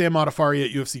 beat Roxanne Modafferi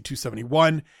at UFC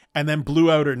 271 and then blew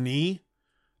out her knee.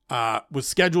 Was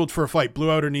scheduled for a fight.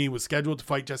 Blew out her knee. Was scheduled to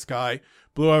fight Jessica.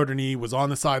 Blew out her knee. Was on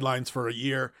the sidelines for a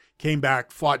year. came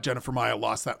back, fought Jennifer Maia,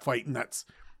 lost that fight, and that's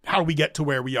how we get to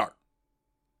where we are.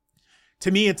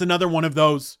 To me, it's another one of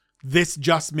those, this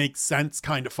just makes sense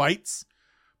kind of fights.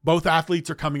 Both athletes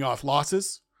are coming off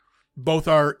losses. Both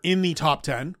are in the top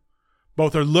 10.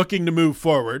 Both are looking to move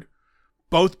forward.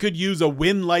 Both could use a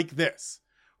win like this,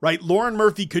 right? Lauren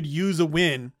Murphy could use a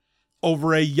win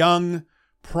over a young,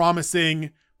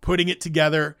 promising, putting it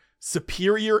together,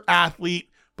 superior athlete,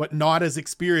 but not as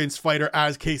experienced fighter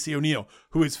as Casey O'Neill,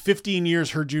 who is 15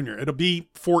 years her junior. It'll be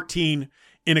 14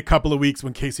 in a couple of weeks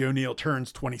when Casey O'Neill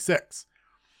turns 26.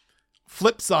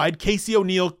 Flip side, Casey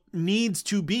O'Neill needs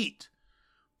to beat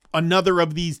another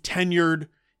of these tenured,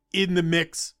 in the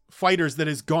mix fighters that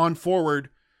has gone forward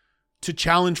to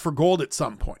challenge for gold at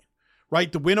some point,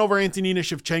 right? The win over Antonina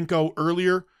Shevchenko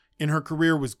earlier in her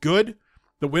career was good.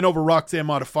 The win over Roxanne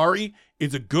Modafferi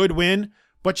is a good win,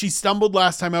 but she stumbled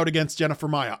last time out against Jennifer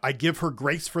Maia. I give her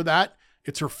grace for that.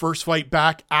 It's her first fight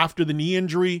back after the knee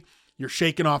injury. You're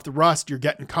shaking off the rust. You're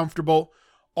getting comfortable.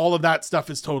 All of that stuff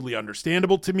is totally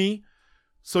understandable to me.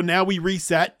 So now we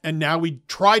reset and now we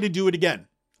try to do it again.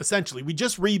 Essentially,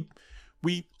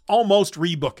 we almost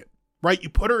rebook it, right? You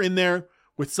put her in there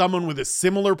with someone with a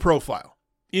similar profile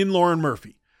in Lauren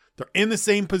Murphy. They're in the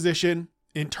same position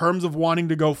in terms of wanting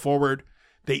to go forward.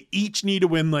 They each need a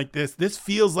win like this. This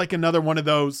feels like another one of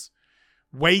those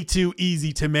way too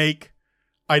easy to make.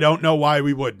 I don't know why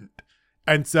we wouldn't.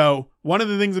 And so one of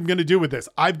the things I'm going to do with this,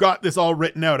 I've got this all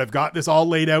written out. I've got this all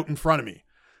laid out in front of me.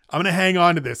 I'm going to hang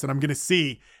on to this and I'm going to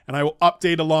see, and I will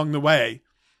update along the way,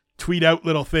 tweet out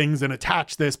little things and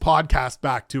attach this podcast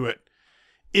back to it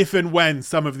if and when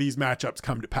some of these matchups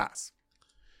come to pass.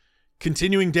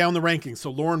 Continuing down the rankings. So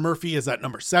Lauren Murphy is at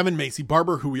number 7. Macy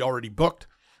Barber, who we already booked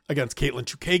against Caitlin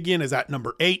Chukagian, is at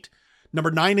number 8. Number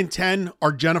 9 and 10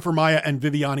 are Jennifer Maia and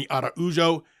Viviane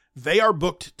Araujo. They are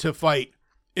booked to fight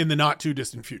in the not too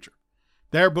distant future.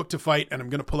 They're booked to fight, and I'm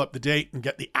going to pull up the date and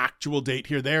get the actual date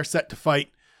here. They're set to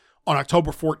fight on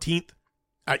October 14th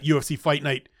at UFC Fight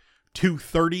Night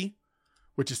 230,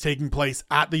 which is taking place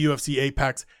at the UFC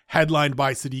Apex, headlined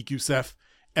by Sadiq Youssef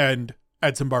and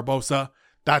Edson Barbosa.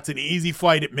 That's an easy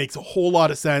fight. It makes a whole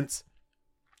lot of sense.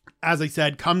 As I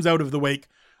said, comes out of the wake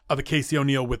of a Casey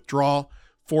O'Neill withdrawal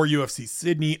for UFC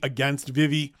Sydney against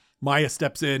Vivi. Maia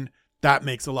steps in. That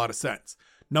makes a lot of sense.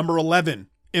 Number 11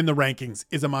 in the rankings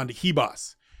is Amanda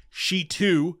Ribas. She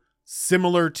too,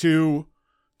 similar to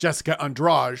Jessica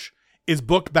Andrade, is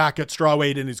booked back at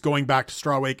strawweight and is going back to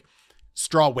strawweight.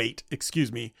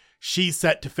 She's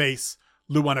set to face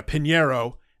Luana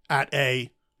Pinheiro at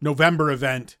a November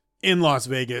event in Las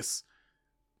Vegas,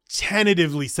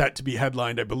 tentatively set to be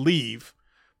headlined, I believe,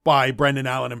 by Brendan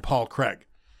Allen and Paul Craig.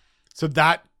 So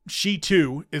that she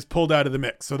too is pulled out of the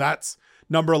mix. So that's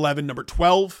number 11. Number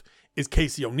 12 is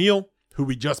Casey O'Neill, who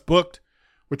we just booked,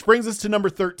 which brings us to number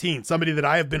 13, somebody that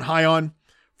I have been high on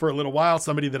for a little while,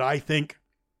 somebody that I think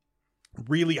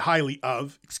really highly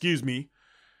of,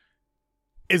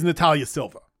 is Natalia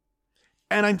Silva.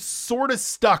 And I'm sort of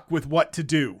stuck with what to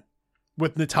do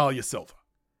with Natalia Silva.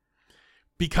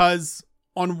 Because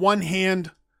on one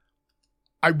hand,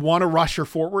 I want to rush her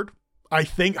forward. I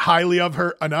think highly of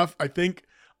her enough. I think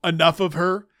enough of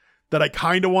her that I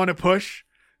kind of want to push,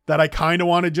 that I kind of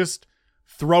want to just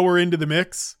throw her into the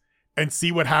mix and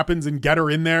see what happens and get her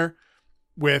in there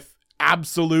with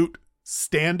absolute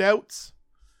standouts.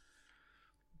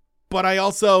 But I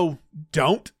also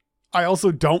don't. I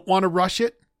also don't want to rush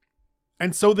it.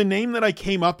 And so the name that I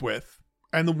came up with,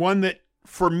 and the one that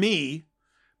for me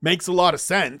makes a lot of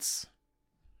sense,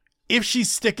 if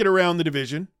she's sticking around the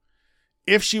division,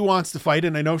 if she wants to fight,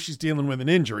 and I know she's dealing with an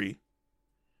injury,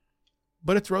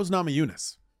 but it's Rose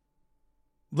Namajunas.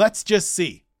 Let's just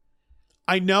see.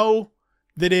 I know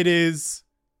that it is,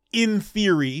 in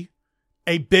theory,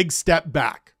 a big step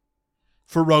back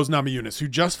for Rose Namajunas, who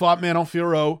just fought Manon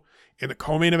Fiorot in the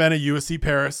co-main event at UFC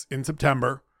Paris in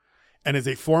September and is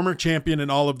a former champion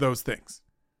and all of those things.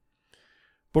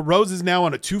 But Rose is now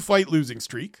on a 2-fight losing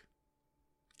streak,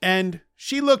 and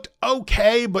she looked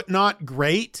okay, but not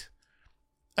great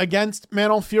against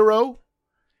Manon Fiorot.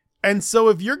 And so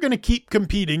if you're going to keep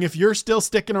competing, if you're still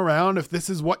sticking around, if this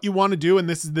is what you want to do and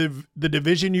this is the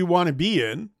division you want to be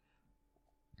in,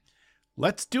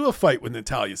 let's do a fight with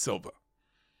Natalia Silva,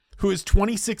 who is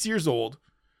 26 years old,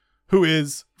 who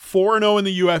is 4-0 in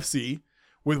the UFC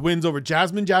with wins over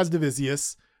Jasmine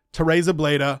Jasudavicius, Teresa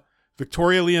Bleda,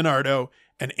 Victoria Leonardo,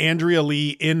 and Andrea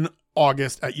Lee in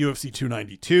August at UFC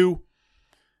 292.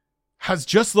 Has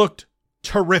just looked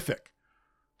terrific.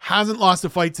 Hasn't lost a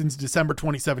fight since December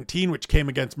 2017, which came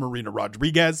against Marina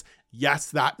Rodriguez. Yes,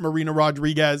 that Marina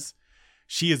Rodriguez.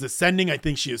 She is ascending. I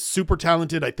think she is super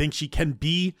talented. I think she can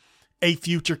be a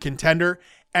future contender.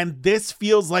 And this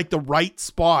feels like the right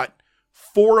spot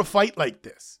for a fight like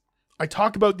this. I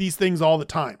talk about these things all the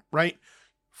time, right?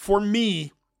 For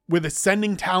me, with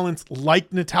ascending talents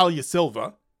like Natalia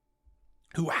Silva,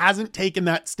 who hasn't taken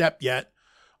that step yet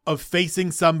of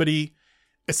facing somebody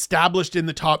established in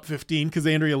the top 15, because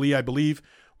Andrea Lee, I believe,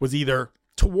 was either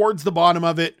towards the bottom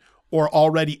of it or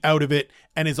already out of it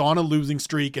and is on a losing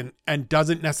streak and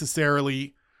doesn't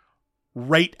necessarily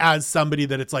rate as somebody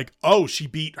that it's like, oh, she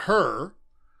beat her.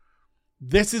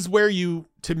 This is where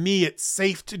to me, it's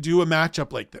safe to do a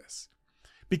matchup like this.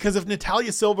 Because if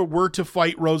Natalia Silva were to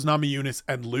fight Rose Namajunas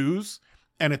and lose,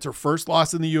 and it's her first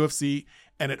loss in the UFC,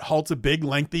 and it halts a big,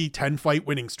 lengthy 10-fight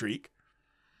winning streak,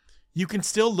 you can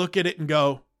still look at it and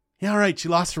go, yeah, all right, she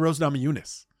lost to Rose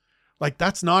Namajunas. Like,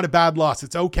 that's not a bad loss.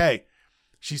 It's okay.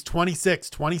 She's 26,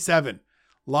 27.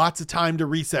 Lots of time to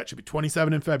reset. She'll be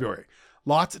 27 in February.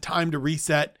 Lots of time to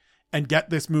reset and get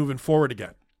this moving forward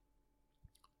again.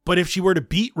 But if she were to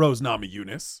beat Rose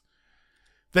Namajunas,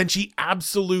 then she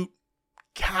absolute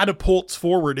catapults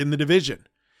forward in the division.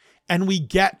 And we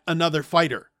get another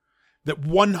fighter that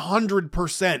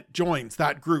 100% joins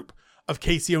that group of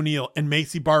Casey O'Neill and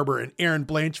Macy Barber and Erin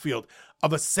Blanchfield,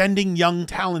 of ascending young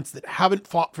talents that haven't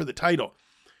fought for the title,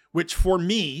 which for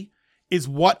me is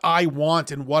what I want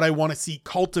and what I want to see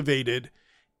cultivated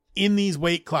in these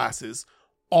weight classes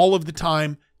all of the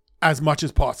time as much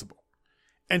as possible.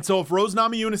 And so if Rose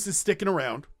Namajunas is sticking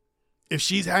around, if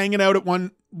she's hanging out at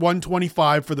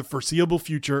 125 for the foreseeable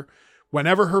future,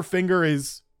 whenever her finger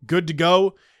is good to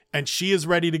go and she is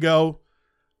ready to go,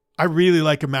 I really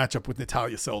like a matchup with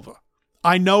Natalia Silva.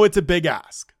 I know it's a big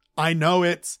ask. I know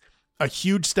it's a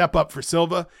huge step up for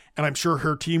Silva, and I'm sure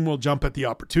her team will jump at the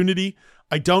opportunity.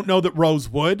 I don't know that Rose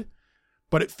would,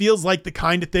 but it feels like the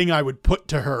kind of thing I would put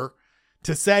to her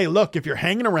to say, look, if you're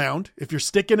hanging around, if you're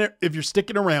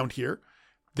sticking around here,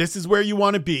 this is where you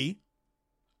want to be.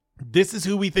 This is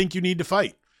who we think you need to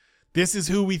fight. This is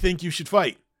who we think you should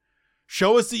fight.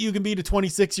 Show us that you can beat a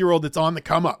 26-year-old that's on the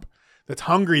come up, that's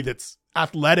hungry, that's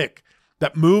athletic,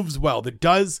 that moves well, that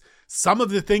does some of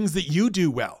the things that you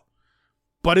do well,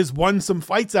 but has won some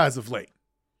fights as of late.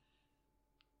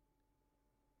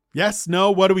 Yes,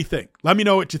 no, what do we think? Let me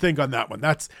know what you think on that one.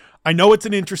 I know it's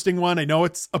an interesting one. I know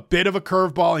it's a bit of a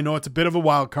curveball. I know it's a bit of a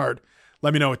wild card.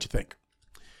 Let me know what you think.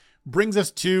 Brings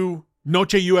us to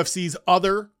Noche UFC's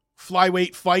other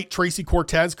flyweight fight. Tracy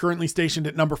Cortez, currently stationed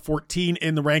at number 14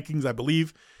 in the rankings. I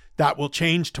believe that will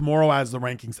change tomorrow as the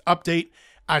rankings update,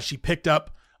 as she picked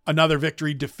up another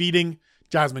victory, defeating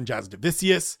Jasmine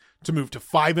Jasudavicius to move to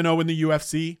 5-0 in the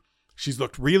UFC. She's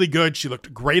looked really good. She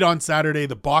looked great on Saturday.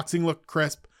 The boxing looked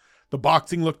crisp. The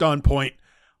boxing looked on point.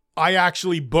 I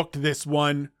actually booked this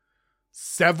one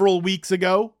several weeks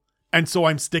ago, and so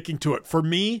I'm sticking to it. For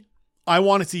me, I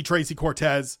want to see Tracy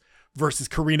Cortez versus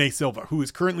Karine Silva, who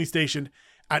is currently stationed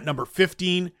at number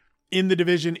 15 in the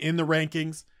division, in the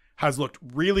rankings, has looked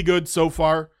really good so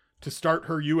far to start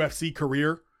her UFC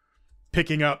career,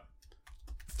 picking up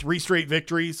 3 straight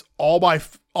victories, all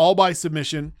by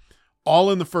submission, all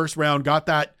in the first round. Got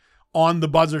that on the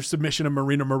buzzer submission of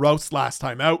Marina Moroz last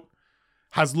time out.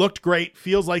 Has looked great,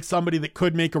 feels like somebody that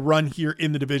could make a run here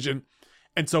in the division.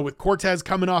 And so with Cortez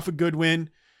coming off a good win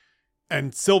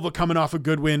and Silva coming off a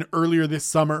good win earlier this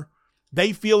summer,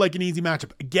 they feel like an easy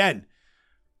matchup. Again,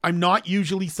 I'm not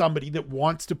usually somebody that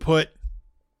wants to put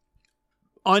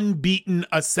unbeaten,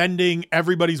 ascending,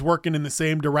 everybody's working in the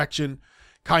same direction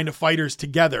kind of fighters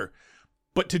together.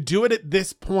 But to do it at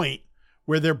this point,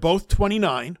 where they're both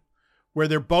 29, where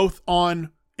they're both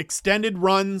on extended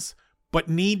runs, but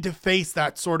need to face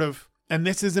that sort of, and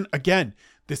this isn't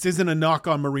a knock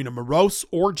on Marina Moroz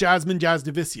or Jasmine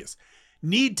Jasudavicius,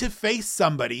 need to face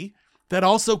somebody that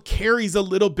also carries a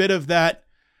little bit of that,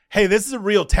 hey, this is a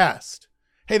real test.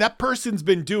 Hey, that person's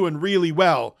been doing really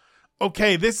well.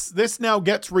 Okay, this now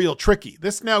gets real tricky.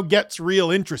 This now gets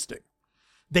real interesting.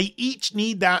 They each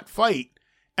need that fight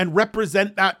and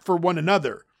represent that for one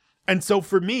another. And so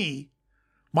for me,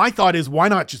 my thought is, why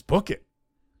not just book it?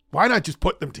 Why not just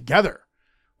put them together?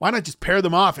 Why not just pair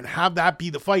them off and have that be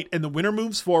the fight? And the winner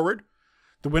moves forward.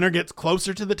 The winner gets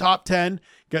closer to the top 10,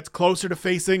 gets closer to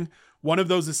facing one of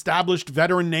those established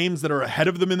veteran names that are ahead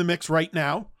of them in the mix right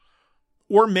now,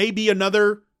 or maybe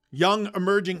another young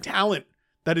emerging talent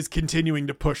that is continuing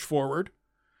to push forward.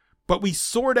 But we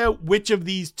sort out which of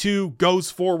these two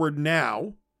goes forward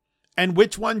now and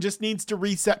which one just needs to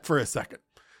reset for a second.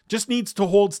 Just needs to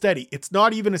hold steady. It's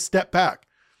not even a step back.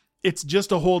 It's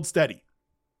just a hold steady.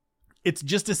 It's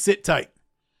just a sit tight.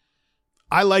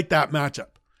 I like that matchup.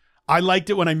 I liked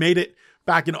it when I made it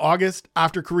back in August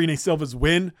after Karine Silva's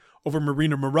win over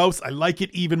Marina Moroz. I like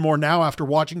it even more now after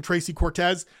watching Tracy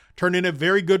Cortez turn in a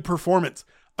very good performance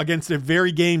against a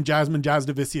very game Jasmine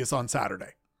Jasudavicius on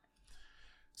Saturday.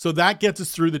 So that gets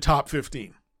us through the top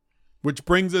 15, which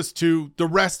brings us to the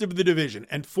rest of the division.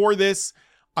 And for this,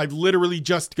 I've literally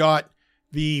just got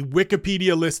the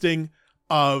Wikipedia listing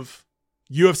of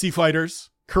UFC fighters,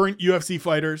 current UFC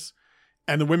fighters,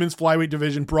 and the women's flyweight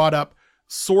division brought up,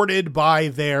 sorted by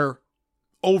their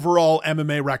overall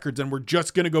MMA records. And we're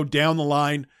just going to go down the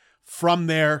line from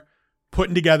there,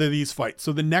 putting together these fights.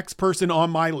 So the next person on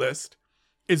my list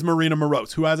is Marina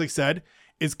Moroz, who, as I said,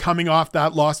 is coming off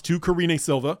that loss to Karine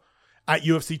Silva at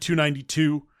UFC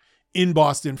 292 in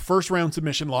Boston. First round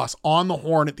submission loss on the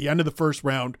horn at the end of the first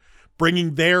round,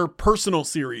 bringing their personal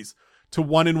series to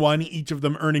 1-1, each of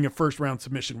them earning a first round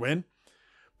submission win.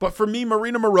 But for me,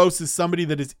 Marina Moroz is somebody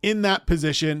that is in that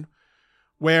position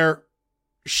where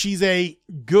she's a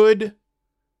good,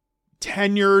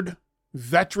 tenured,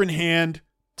 veteran hand,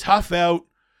 tough out,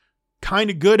 kind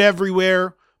of good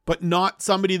everywhere, but not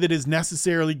somebody that is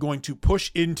necessarily going to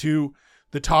push into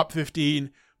the top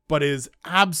 15, but is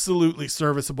absolutely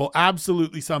serviceable,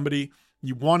 absolutely somebody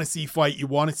you want to see fight, you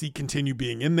want to see continue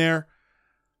being in there.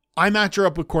 I match her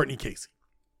up with Courtney Casey,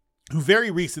 who very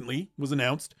recently was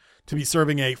announced to be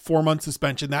serving a 4-month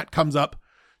suspension. That comes up.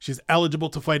 She's eligible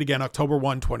to fight again October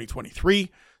 1,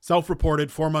 2023. Self-reported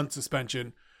 4-month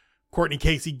suspension. Courtney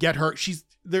Casey, get her. She's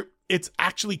there. It's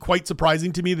actually quite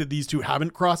surprising to me that these two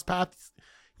haven't crossed paths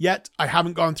yet. I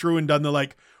haven't gone through and done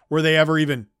were they ever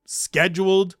even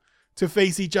scheduled to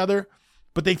face each other?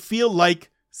 But they feel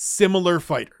like similar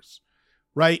fighters,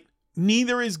 right?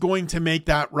 Neither is going to make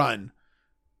that run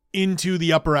into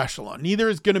the upper echelon. Neither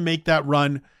is going to make that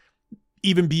run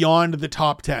even beyond the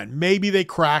top 10. Maybe they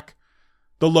crack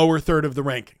the lower third of the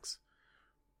rankings,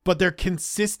 but they're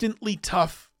consistently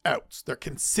tough outs. They're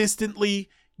consistently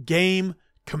game,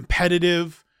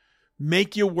 competitive,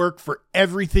 make you work for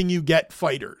everything you get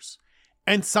fighters.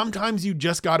 And sometimes you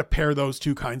just got to pair those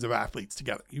two kinds of athletes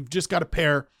together. You've just got to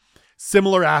pair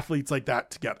similar athletes like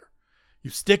that together. You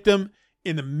stick them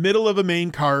in the middle of a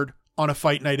main card on a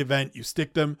fight night event. You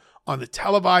stick them on the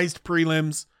televised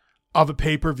prelims of a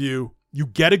pay-per-view. You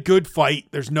get a good fight.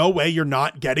 There's no way you're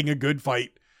not getting a good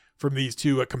fight from these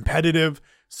two, a competitive,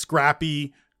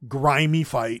 scrappy, grimy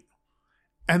fight.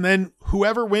 And then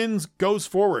whoever wins goes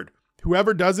forward.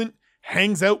 Whoever doesn't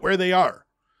hangs out where they are.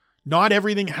 Not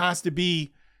everything has to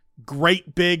be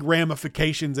great big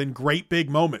ramifications and great big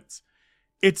moments.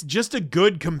 It's just a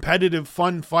good, competitive,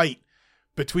 fun fight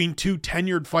between two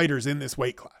tenured fighters in this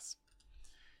weight class.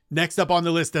 Next up on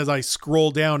the list as I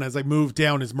scroll down, as I move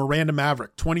down, is Miranda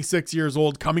Maverick, 26 years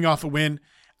old, coming off a win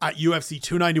at UFC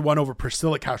 291 over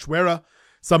Priscilla Cachoeira,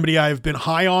 somebody I have been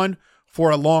high on for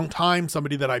a long time,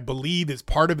 somebody that I believe is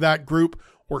part of that group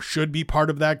or should be part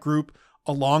of that group,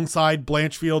 alongside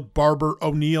Blanchfield, Barber,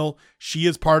 O'Neal. She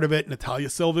is part of it. Natalia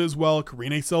Silva as well,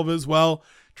 Karine Silva as well,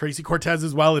 Tracy Cortez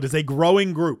as well. It is a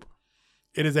growing group.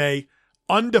 It is a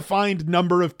undefined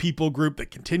number of people group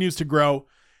that continues to grow.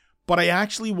 But I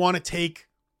actually want to take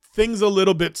things a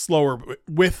little bit slower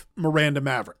with Miranda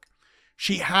Maverick.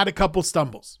 She had a couple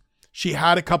stumbles. She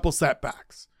had a couple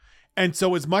setbacks. And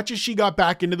so as much as she got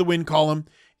back into the win column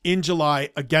in July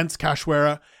against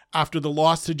Cachoeira after the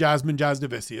loss to Jasmine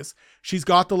Jasudavicius, she's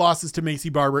got the losses to Macy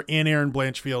Barber and Erin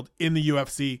Blanchfield in the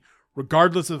UFC,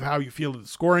 regardless of how you feel of the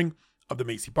scoring of the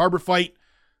Macy Barber fight.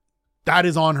 That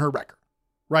is on her record,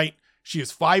 right? She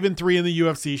is 5-3 in the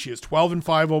UFC. She is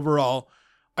 12-5 overall.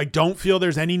 I don't feel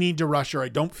there's any need to rush her. I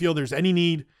don't feel there's any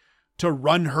need to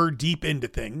run her deep into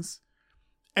things.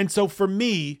 And so for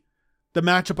me, the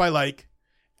matchup I like,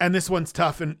 and this one's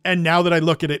tough, and now that I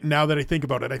look at it, and now that I think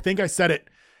about it, I think I said it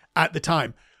at the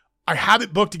time. I have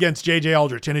it booked against JJ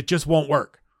Aldrich, and it just won't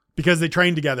work because they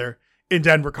trained together in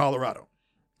Denver, Colorado.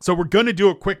 So we're going to do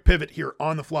a quick pivot here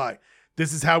on the fly.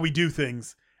 This is how we do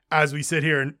things as we sit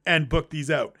here and book these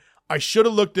out. I should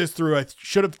have looked this through. I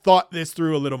should have thought this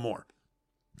through a little more.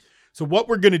 So what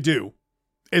we're going to do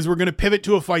is we're going to pivot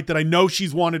to a fight that I know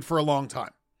she's wanted for a long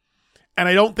time. And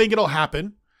I don't think it'll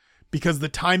happen because the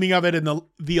timing of it and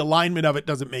the alignment of it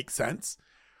doesn't make sense.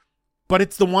 But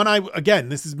it's the one again,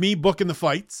 this is me booking the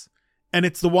fights, and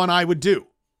it's the one I would do.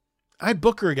 I'd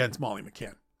book her against Molly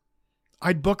McCann.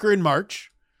 I'd book her in March,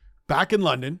 back in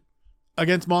London,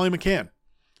 against Molly McCann,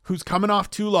 who's coming off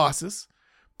 2 losses,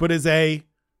 but is a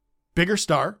bigger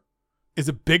star, is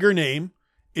a bigger name,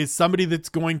 is somebody that's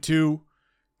going to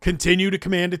continue to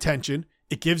command attention.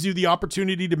 It gives you the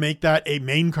opportunity to make that a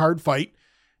main card fight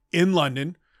in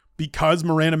London because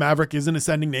Miranda Maverick is an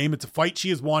ascending name. It's a fight she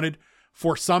has wanted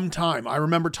for some time. I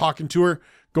remember talking to her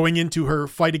going into her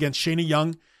fight against Shayna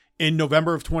Young in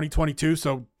November of 2022.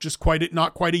 So just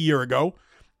not quite a year ago.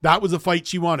 That was a fight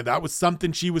she wanted. That was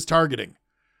something she was targeting.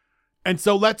 And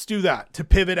so let's do that to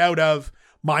pivot out of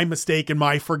my mistake and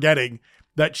my forgetting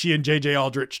that she and JJ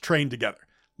Aldrich trained together.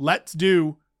 Let's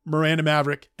do Miranda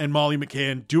Maverick and Molly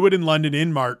McCann. Do it in London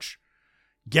in March.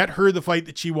 Get her the fight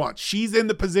that she wants. She's in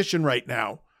the position right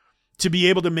now to be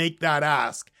able to make that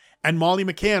ask. And Molly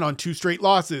McCann on 2 straight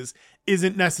losses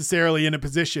isn't necessarily in a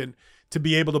position to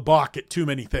be able to balk at too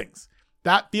many things.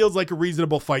 That feels like a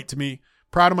reasonable fight to me.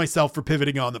 Proud of myself for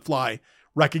pivoting on the fly,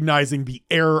 recognizing the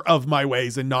error of my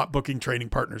ways and not booking training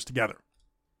partners together.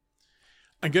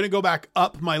 I'm going to go back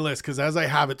up my list because as I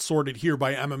have it sorted here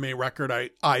by MMA record,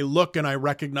 I look and I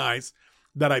recognize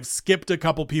that I've skipped a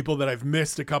couple people, that I've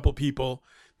missed a couple people,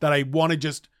 that I want to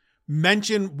just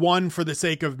mention one for the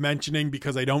sake of mentioning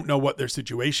because I don't know what their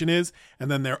situation is. And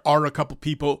then there are a couple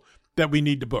people that we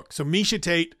need to book. So Miesha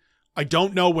Tate, I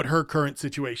don't know what her current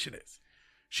situation is.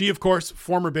 She, of course,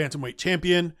 former bantamweight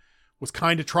champion, was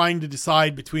kind of trying to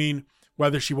decide between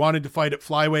whether she wanted to fight at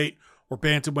flyweight or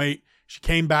bantamweight. She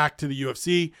came back to the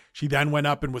UFC. She then went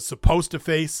up and was supposed to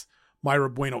face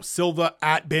Mayra Bueno Silva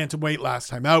at bantamweight last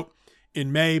time out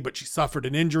in May, but she suffered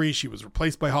an injury. She was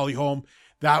replaced by Holly Holm.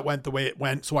 That went the way it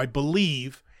went. So I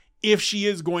believe if she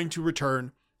is going to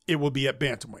return, it will be at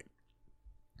bantamweight.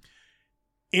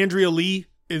 Andrea Lee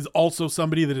is also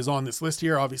somebody that is on this list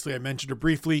here. Obviously, I mentioned her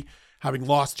briefly, having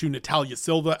lost to Natalia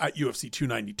Silva at UFC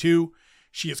 292.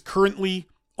 She is currently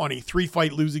on a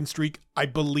 3-fight losing streak. I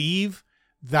believe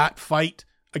that fight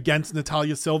against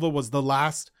Natalia Silva was the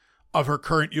last of her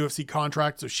current UFC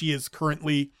contract. So she is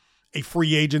currently a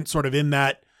free agent, sort of in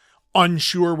that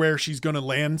unsure where she's going to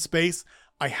land space.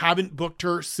 I haven't booked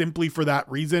her simply for that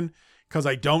reason, because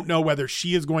I don't know whether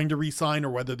she is going to re-sign or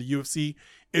whether the UFC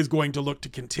is going to look to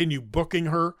continue booking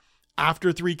her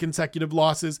after 3 consecutive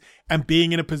losses and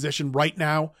being in a position right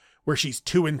now where she's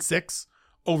 2-6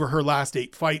 over her last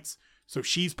 8 fights. So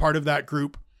she's part of that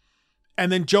group.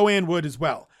 And then Joanne Wood as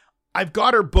well. I've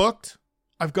got her booked.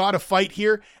 I've got a fight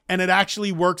here, and it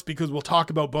actually works because we'll talk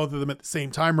about both of them at the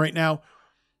same time right now.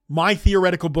 My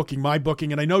theoretical booking, my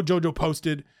booking, and I know JoJo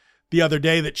posted the other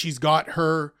day that she's got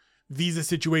her visa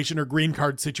situation or green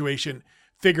card situation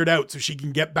figured out so she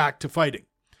can get back to fighting.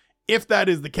 If that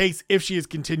is the case, if she is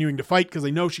continuing to fight, because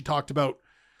I know she talked about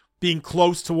being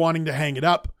close to wanting to hang it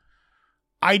up.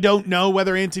 I don't know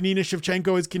whether Antonina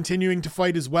Shevchenko is continuing to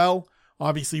fight as well.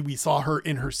 Obviously, we saw her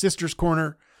in her sister's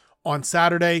corner on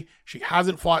Saturday. She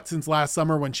hasn't fought since last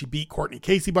summer when she beat Courtney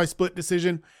Casey by split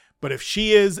decision. But if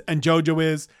she is and JoJo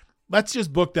is, let's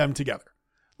just book them together.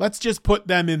 Let's just put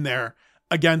them in there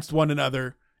against one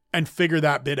another and figure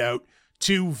that bit out.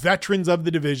 2 veterans of the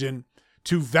division,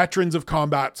 2 veterans of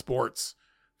combat sports.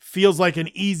 Feels like an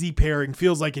easy pairing,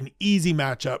 feels like an easy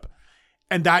matchup.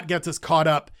 And that gets us caught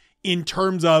up in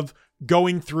terms of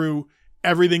going through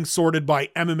everything sorted by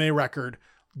MMA record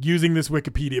using this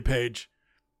Wikipedia page.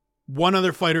 One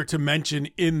other fighter to mention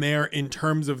in there in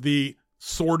terms of the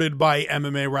sorted by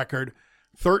MMA record,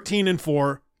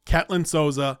 13-4, Ketlin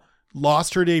Souza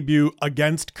lost her debut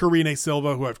against Karine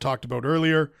Silva, who I've talked about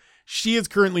earlier. She is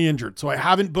currently injured, so I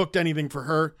haven't booked anything for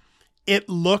her. It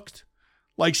looked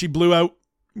like she blew out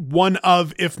one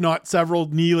of, if not several,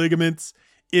 knee ligaments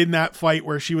in that fight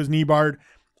where she was knee barred.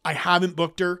 I haven't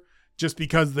booked her just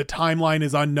because the timeline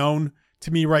is unknown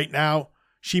to me right now.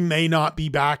 She may not be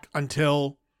back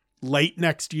until late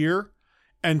next year.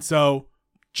 And so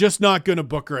just not going to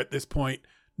book her at this point.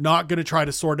 Not going to try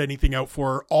to sort anything out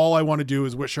for her. All I want to do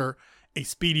is wish her a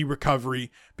speedy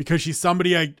recovery because she's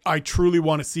somebody I truly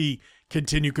want to see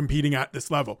continue competing at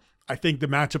this level. I think the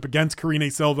matchup against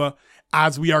Karine Silva,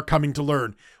 as we are coming to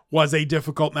learn, was a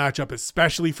difficult matchup,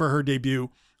 especially for her debut.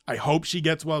 I hope she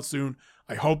gets well soon.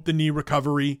 I hope the knee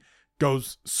recovery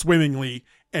goes swimmingly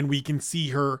and we can see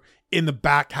her in the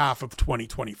back half of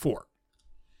 2024.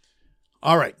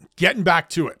 All right, getting back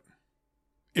to it.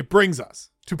 It brings us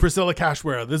to Priscilla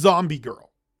Cachoeira, the zombie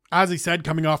girl. As I said,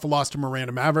 coming off a loss to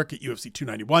Miranda Maverick at UFC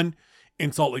 291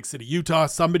 in Salt Lake City, Utah.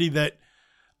 Somebody that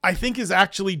I think has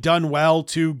actually done well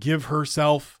to give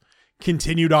herself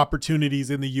continued opportunities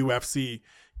in the UFC,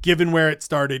 given where it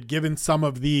started, given some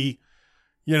of the,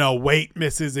 weight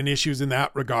misses and issues in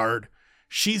that regard.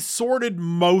 She's sorted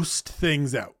most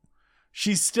things out.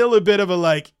 She's still a bit of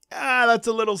a that's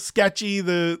a little sketchy,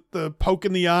 the poke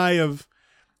in the eye of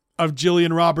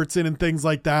Jillian Robertson and things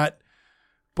like that.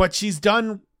 But she's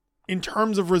done, in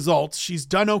terms of results, she's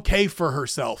done okay for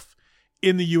herself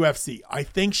in the UFC. I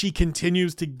think she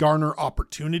continues to garner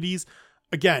opportunities.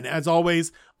 Again, as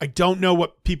always, I don't know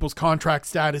what people's contract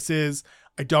status is.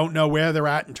 I don't know where they're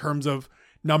at in terms of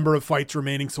number of fights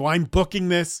remaining. So I'm booking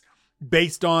this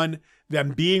based on them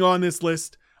being on this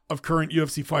list of current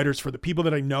UFC fighters. For the people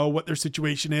that I know what their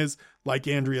situation is, like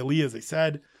Andrea Lee, as I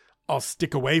said, I'll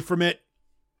stick away from it.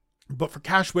 But for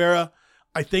Cachoeira,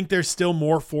 I think there's still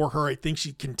more for her. I think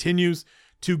she continues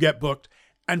to get booked.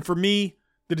 And for me,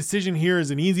 the decision here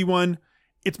is an easy one.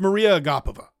 It's Maria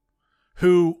Agapova,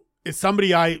 who is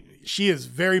somebody she is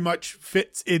very much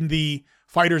fits in the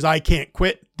fighters I can't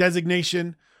quit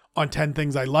designation on 10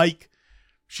 things I like.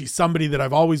 She's somebody that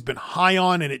I've always been high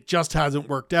on, and it just hasn't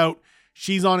worked out.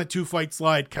 She's on a 2-fight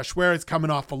slide. Cachoeira is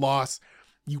coming off a loss.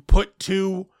 You put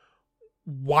two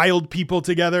wild people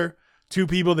together, two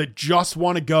people that just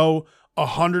want to go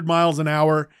 100 miles an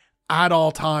hour at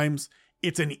all times.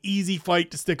 It's an easy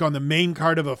fight to stick on the main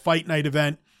card of a fight night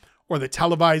event or the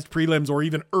televised prelims or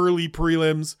even early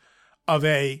prelims of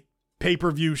a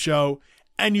pay-per-view show,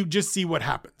 and you just see what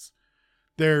happens.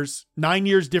 There's 9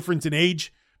 years difference in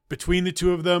age between the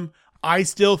two of them. I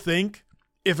still think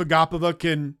if Agapova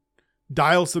can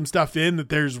dial some stuff in, that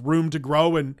there's room to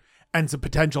grow and some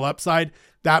potential upside.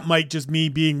 That might just me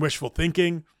being wishful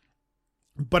thinking.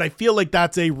 But I feel like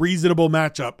that's a reasonable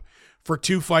matchup for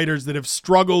two fighters that have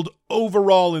struggled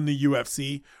overall in the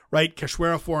UFC, right?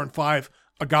 Cachoeira 4-5,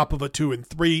 Agapova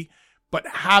 2-3, but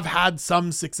have had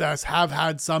some success, have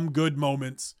had some good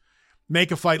moments.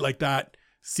 Make a fight like that,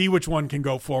 see which one can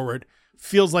go forward.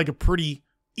 Feels like a pretty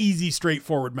easy,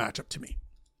 straightforward matchup to me.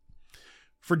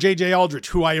 For JJ Aldrich,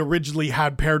 who I originally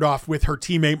had paired off with her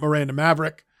teammate Miranda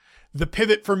Maverick, the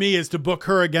pivot for me is to book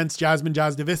her against Jasmine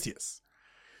Jasudavicius.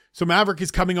 So Maverick is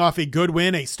coming off a good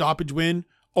win, a stoppage win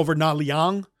over Na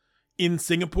Liang in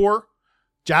Singapore.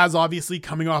 Jazz obviously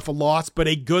coming off a loss, but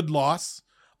a good loss.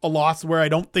 A loss where I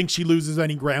don't think she loses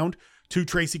any ground to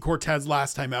Tracy Cortez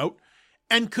last time out,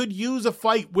 and could use a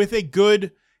fight with a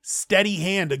good, steady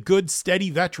hand, a good,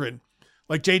 steady veteran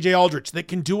like JJ Aldrich that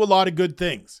can do a lot of good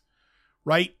things,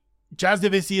 right?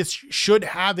 Jasudavicius should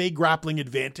have a grappling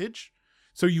advantage,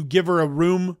 so you give her a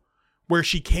room where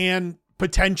she can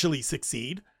potentially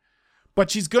succeed, but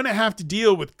she's going to have to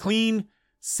deal with clean,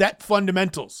 set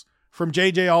fundamentals from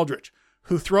JJ Aldrich,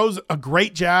 who throws a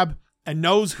great jab and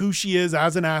knows who she is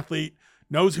as an athlete,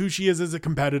 knows who she is as a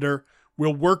competitor,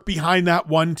 will work behind that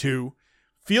 1-2.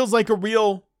 Feels like a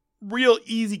real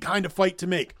easy kind of fight to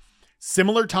make.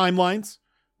 Similar timelines,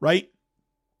 right?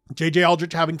 JJ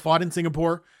Aldrich having fought in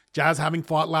Singapore, Jazz having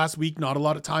fought last week, not a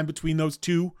lot of time between those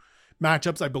two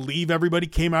matchups. I believe everybody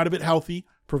came out of it healthy,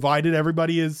 provided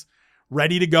everybody is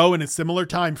ready to go in a similar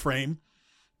time frame.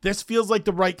 This feels like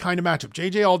the right kind of matchup.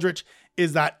 JJ Aldrich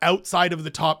is that outside of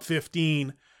the top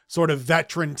 15 sort of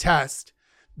veteran test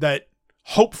that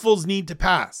hopefuls need to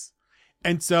pass.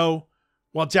 And so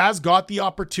while Jazz got the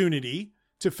opportunity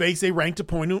to face a ranked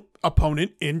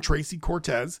opponent in Tracy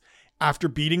Cortez after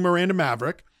beating Miranda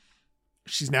Maverick,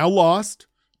 she's now lost,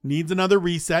 needs another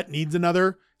reset, needs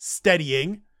another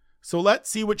steadying. So let's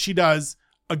see what she does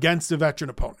against a veteran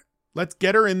opponent. Let's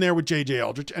get her in there with JJ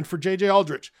Aldrich. And for JJ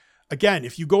Aldrich, again,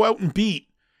 if you go out and beat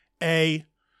and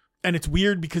it's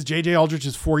weird because JJ Aldrich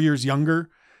is 4 years younger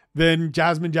than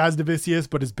Jasmine Jasudavicius,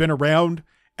 but has been around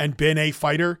and been a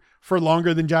fighter for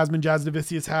longer than Jasmine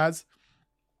Jasudavicius has.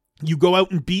 You go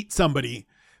out and beat somebody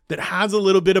that has a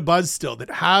little bit of buzz still, that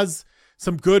has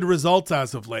some good results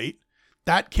as of late,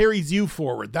 that carries you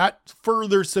forward. That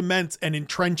further cements and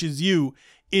entrenches you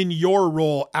in your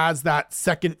role as that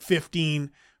second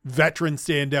 15 veteran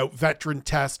standout, veteran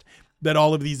test that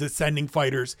all of these ascending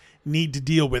fighters need to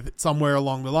deal with somewhere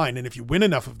along the line. And if you win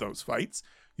enough of those fights,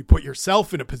 you put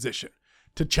yourself in a position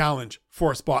to challenge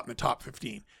for a spot in the top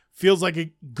 15. Feels like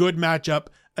a good matchup,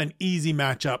 an easy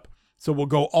matchup. So we'll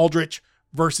go Aldrich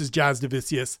versus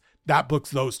Jasudavicius. That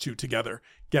books those two together,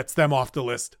 gets them off the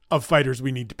list of fighters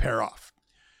we need to pair off.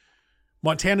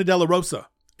 Montana De La Rosa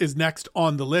is next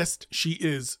on the list. She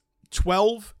is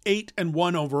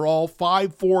 12-8-1 overall,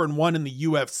 5-4-1 in the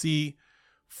UFC.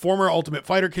 Former Ultimate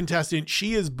Fighter contestant.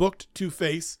 She is booked to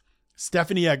face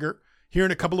Stephanie Egger here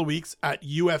in a couple of weeks at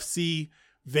UFC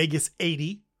Vegas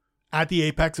 80 at the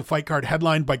Apex, a fight card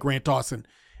headlined by Grant Dawson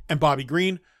and Bobby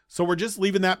Green. So we're just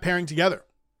leaving that pairing together.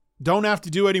 Don't have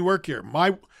to do any work here.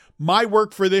 My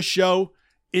work for this show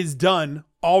is done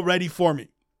already for me.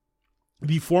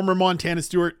 The former Montana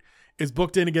Stewart is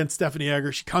booked in against Stephanie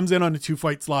Egger. She comes in on a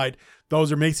 2-fight slide.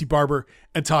 Those are Macy Barber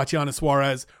and Tatiana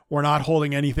Suarez. We're not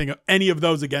holding any of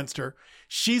those against her.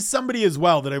 She's somebody as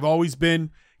well that I've always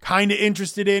been kind of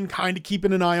interested in, kind of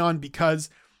keeping an eye on because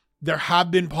there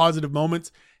have been positive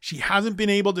moments. She hasn't been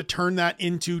able to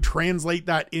translate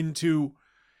that into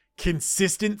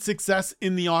consistent success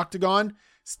in the octagon.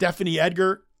 Stephanie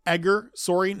Egger,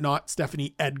 not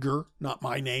Stephanie Edgar, not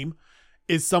my name,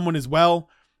 is someone as well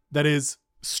that is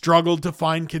struggled to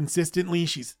find consistency.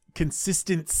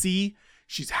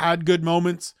 She's had good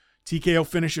moments. TKO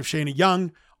finish of Shayna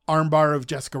Young, armbar of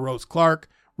Jessica Rose Clark,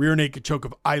 rear naked choke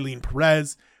of Eileen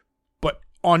Perez. But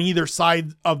on either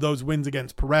side of those wins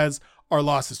against Perez are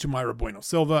losses to Mayra Bueno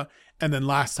Silva. And then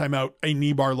last time out, a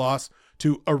knee bar loss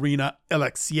to Irina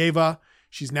Alexieva.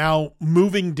 She's now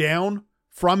moving down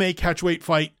from a catchweight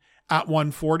fight at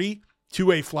 140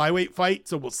 to a flyweight fight.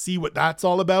 So we'll see what that's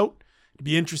all about. It'll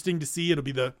be interesting to see. It'll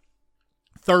be the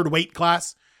third weight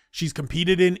class she's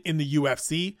competed in the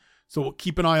UFC. So we'll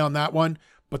keep an eye on that one.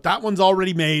 But that one's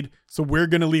already made, so we're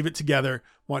going to leave it together.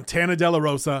 Montana De La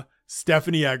Rosa,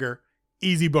 Stephanie Egger,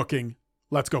 easy booking.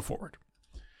 Let's go forward.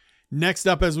 Next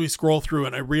up, as we scroll through,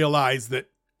 and I realize that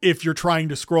if you're trying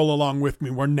to scroll along with me,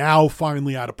 we're now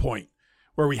finally at a point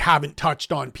where we haven't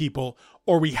touched on people,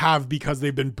 or we have because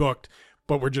they've been booked,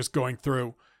 but we're just going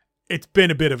through. It's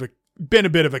been a bit of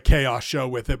a chaos show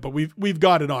with it, but we've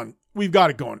got it on. We've got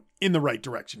it going in the right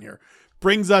direction here.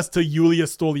 Brings us to Yulia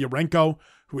Stoliarenko,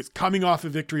 who is coming off a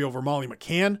victory over Molly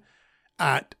McCann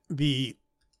at the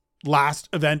last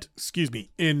event,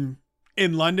 in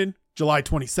London, July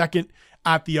 22nd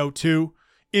at the O2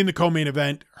 in the co-main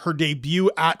event. Her debut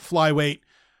at flyweight,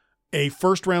 a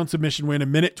first round submission win, a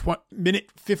minute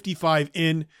 55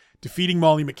 in, defeating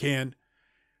Molly McCann.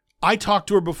 I talked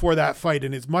to her before that fight,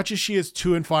 and as much as she is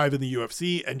 2-5 in the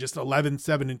UFC and just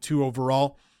 11-7-2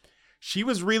 overall, she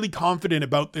was really confident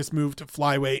about this move to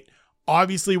flyweight.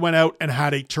 Obviously went out and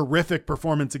had a terrific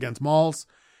performance against Malls.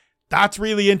 That's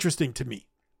really interesting to me.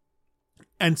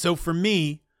 And so for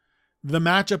me, the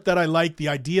matchup that I like, the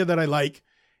idea that I like,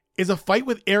 is a fight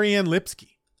with Ariane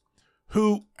Lipski,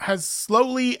 who has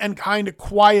slowly and kind of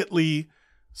quietly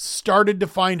started to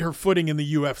find her footing in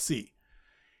the UFC.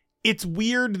 It's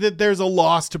weird that there's a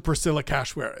loss to Priscilla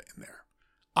Cachoeira in there.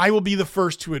 I will be the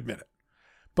first to admit it.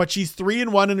 But she's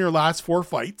 3-1 in her last 4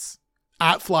 fights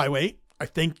at flyweight. I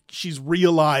think she's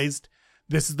realized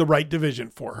this is the right division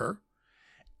for her.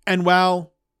 And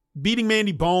while beating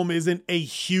Mandy Bohm isn't a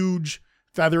huge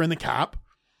feather in the cap,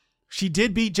 she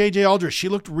did beat JJ Aldrich. She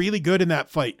looked really good in that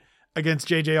fight against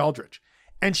JJ Aldrich.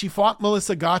 And she fought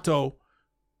Melissa Gatto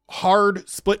hard,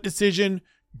 split decision,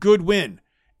 good win.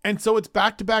 And so it's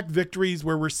back-to-back victories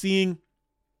where we're seeing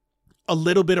a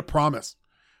little bit of promise.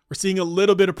 We're seeing a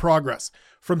little bit of progress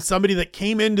from somebody that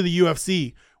came into the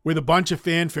UFC with a bunch of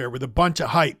fanfare, with a bunch of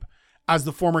hype as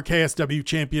the former KSW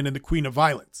champion and the Queen of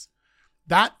Violence.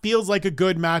 That feels like a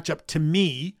good matchup to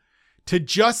me to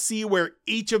just see where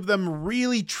each of them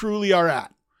really truly are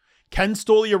at. Can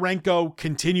Stoliarenko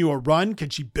continue a run? Can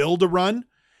she build a run?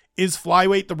 Is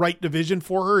flyweight the right division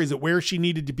for her? Is it where she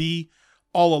needed to be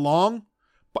all along?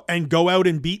 And go out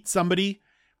and beat somebody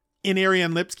in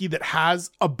Ariane Lipski that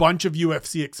has a bunch of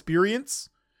UFC experience?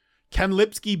 Can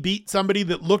Lipski beat somebody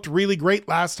that looked really great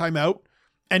last time out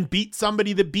and beat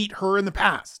somebody that beat her in the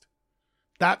past?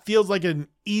 That feels like an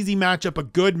easy matchup, a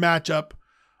good matchup,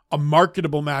 a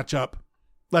marketable matchup.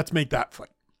 Let's make that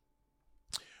fight.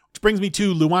 Which brings me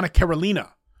to Luana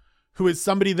Carolina, who is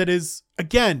somebody that is,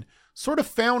 again, sort of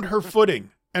found her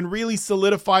footing and really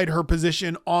solidified her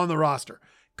position on the roster.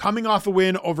 Coming off a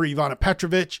win over Ivana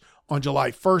Petrovic on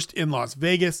July 1st in Las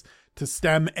Vegas to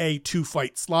stem a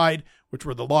 2-fight slide, which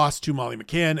were the loss to Molly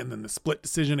McCann and then the split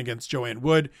decision against Joanne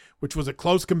Wood, which was a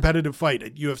close competitive fight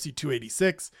at UFC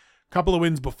 286. A couple of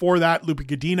wins before that, Lupi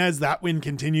Godinez, that win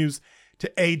continues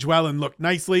to age well and look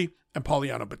nicely. And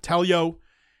Poliana Botelho,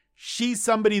 she's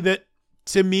somebody that,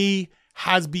 to me,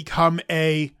 has become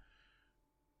a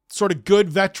sort of good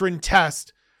veteran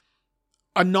test,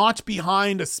 a notch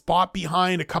behind, a spot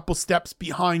behind, a couple steps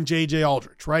behind JJ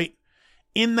Aldrich, right?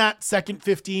 In that second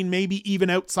 15, maybe even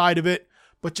outside of it,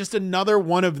 but just another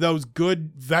one of those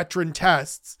good veteran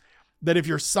tests that if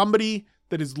you're somebody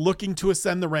that is looking to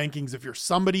ascend the rankings, if you're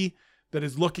somebody that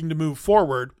is looking to move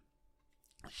forward,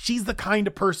 she's the kind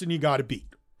of person you got to beat.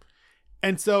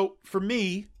 And so for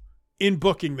me, in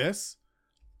booking this,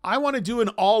 I want to do an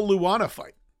all Luana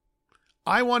fight.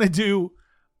 I want to do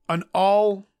an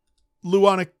all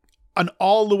Luana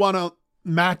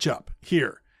matchup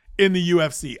here in the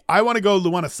UFC. I want to go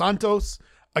Luana Santos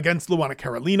against Luana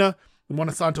Carolina.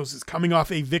 Luana Santos is coming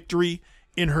off a victory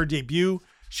in her debut.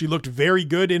 She looked very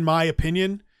good, in my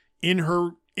opinion, in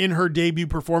her debut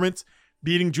performance,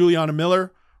 beating Juliana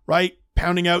Miller, right?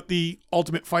 Pounding out the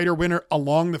Ultimate Fighter winner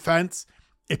along the fence.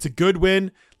 It's a good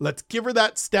win. Let's give her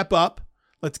that step up.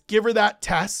 Let's give her that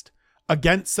test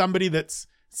against somebody that's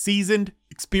seasoned,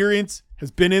 experienced,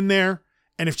 has been in there.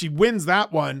 And if she wins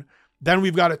that one, then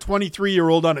we've got a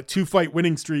 23-year-old on a 2-fight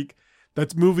winning streak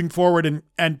that's moving forward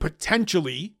and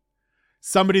potentially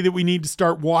somebody that we need to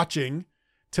start watching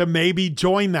to maybe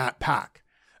join that pack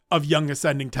of young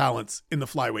ascending talents in the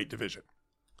flyweight division.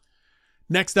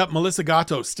 Next up, Melissa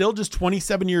Gatto, still just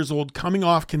 27 years old, coming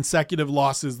off consecutive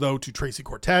losses, though, to Tracy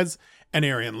Cortez and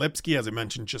Ariane Lipski, as I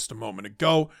mentioned just a moment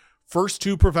ago. First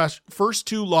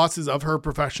two losses of her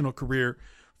professional career.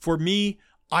 For me,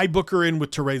 I book her in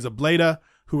with Teresa Bleda,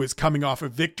 who is coming off a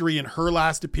victory in her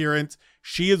last appearance.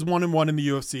 She is 1-1 in the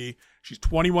UFC. She's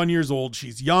 21 years old.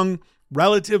 She's young,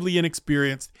 relatively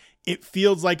inexperienced. It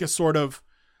feels like a sort of,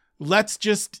 let's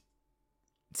just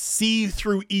see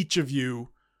through each of you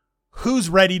who's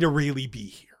ready to really be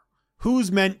here,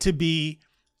 who's meant to be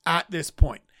at this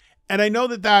point. And I know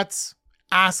that that's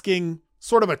asking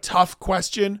sort of a tough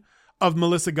question of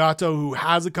Melissa Gatto, who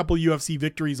has a couple UFC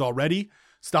victories already,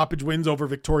 stoppage wins over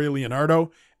Victoria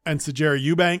Leonardo and Sajara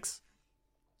Eubanks.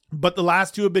 But the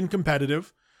last two have been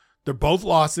competitive. They're both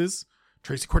losses.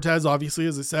 Tracy Cortez, obviously,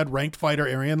 as I said, ranked fighter.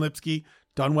 Ariane Lipski,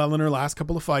 done well in her last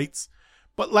couple of fights.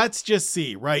 But let's just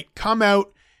see, right? Come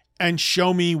out and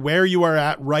show me where you are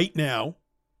at right now.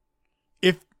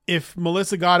 If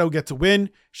Melissa Gatto gets a win,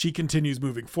 she continues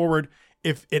moving forward.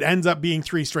 If it ends up being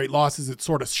 3 straight losses, it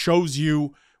sort of shows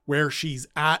you where she's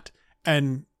at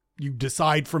and you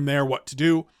decide from there what to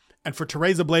do. And for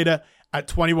Teresa Bleda, at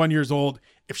 21 years old,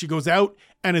 if she goes out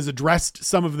and has addressed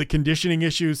some of the conditioning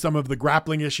issues, some of the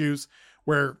grappling issues,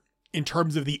 where in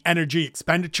terms of the energy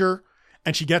expenditure,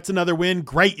 and she gets another win,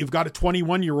 great. You've got a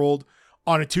 21-year-old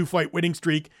on a 2-fight winning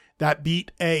streak that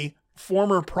beat a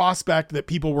former prospect that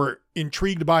people were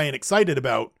intrigued by and excited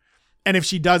about. And if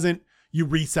she doesn't, you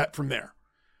reset from there.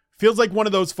 Feels like one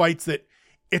of those fights that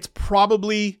it's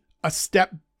probably a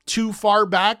step too far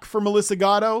back for Melissa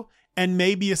Gatto and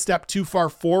maybe a step too far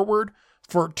forward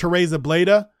for Teresa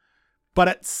Bleda. But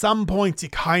at some points, you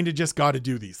kind of just got to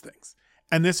do these things.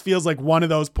 And this feels like one of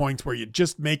those points where you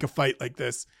just make a fight like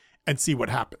this and see what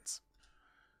happens.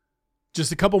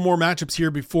 Just a couple more matchups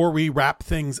here before we wrap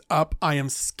things up. I am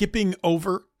skipping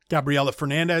over Gabriela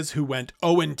Fernandez, who went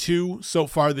 0-2 so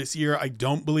far this year. I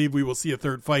don't believe we will see a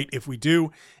third fight. If we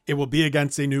do, it will be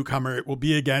against a newcomer. It will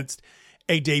be against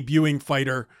a debuting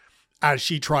fighter as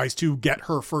she tries to get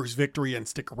her first victory and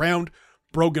stick around.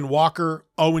 Brogan Walker,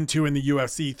 0-2 in the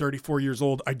UFC, 34 years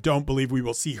old. I don't believe we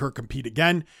will see her compete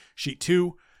again. She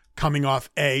too, coming off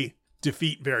a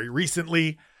defeat very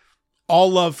recently.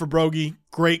 All love for Brogy.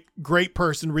 Great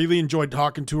person. Really enjoyed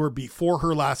talking to her before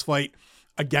her last fight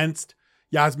against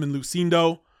Yasmin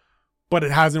Lucindo, but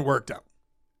it hasn't worked out.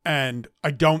 And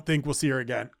I don't think we'll see her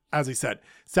again. As I said,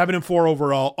 7-4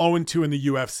 overall, 0-2 in the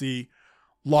UFC.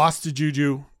 Lost to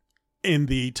Juju in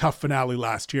the tough finale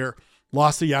last year.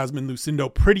 Lost to Yasmin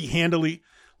Lucindo pretty handily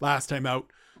last time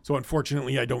out. So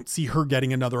unfortunately, I don't see her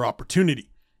getting another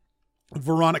opportunity.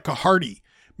 Veronica Hardy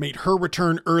made her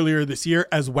return earlier this year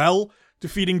as well,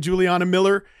 defeating Juliana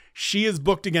Miller. She is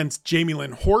booked against Jamie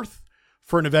Lynn Horth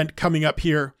for an event coming up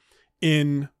here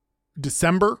in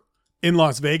December in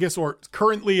Las Vegas, or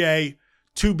currently a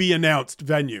to be announced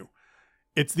venue.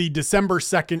 It's the December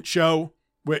 2nd show,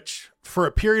 which for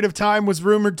a period of time was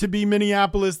rumored to be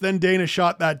Minneapolis. Then Dana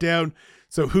shot that down.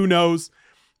 So who knows?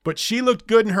 But she looked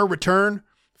good in her return.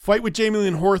 Fight with Jamie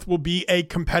Lynn Horth will be a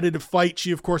competitive fight.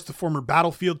 She, of course, the former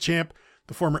Battlefield champ,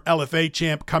 the former LFA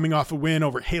champ, coming off a win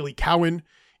over Haley Cowan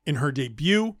in her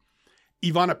debut.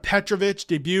 Ivana Petrovic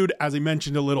debuted, as I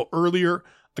mentioned a little earlier,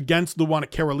 against Luana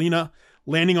Carolina,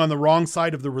 landing on the wrong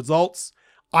side of the results.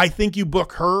 I think you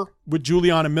book her with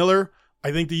Juliana Miller.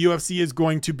 I think the UFC is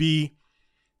going to be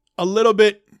a little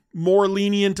bit more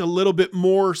lenient, a little bit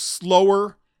more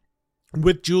slower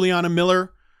with Juliana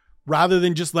Miller, rather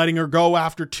than just letting her go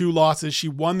after 2 losses. She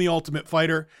won the Ultimate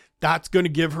Fighter. That's going to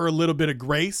give her a little bit of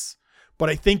grace. But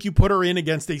I think you put her in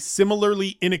against a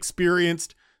similarly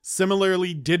inexperienced,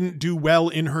 similarly didn't do well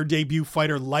in her debut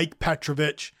fighter like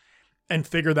Petrovic, and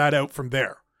figure that out from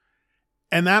there.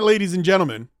 And that, ladies and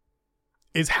gentlemen,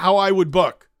 is how I would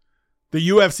book the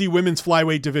UFC Women's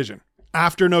Flyweight division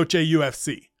after Noche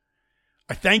UFC.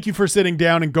 I thank you for sitting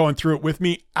down and going through it with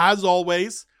me. As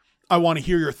always, I want to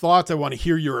hear your thoughts. I want to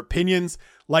hear your opinions.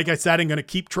 Like I said, I'm going to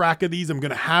keep track of these. I'm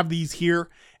going to have these here.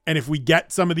 And if we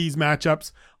get some of these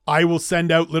matchups, I will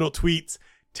send out little tweets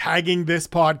tagging this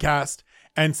podcast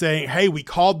and saying, hey, we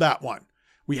called that one.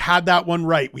 We had that one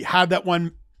right. We had that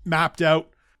one mapped out.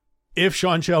 If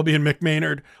Sean Shelby and Mick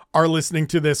Maynard are listening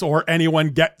to this, or anyone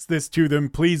gets this to them,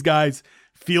 please, guys,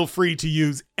 feel free to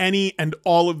use any and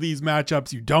all of these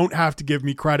matchups. You don't have to give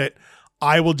me credit.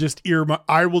 I will just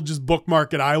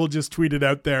bookmark it. I will just tweet it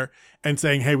out there and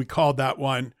saying, hey, we called that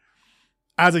one.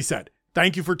 As I said,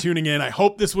 thank you for tuning in. I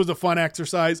hope this was a fun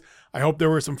exercise. I hope there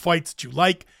were some fights that you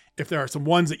like. If there are some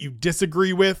ones that you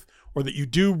disagree with or that you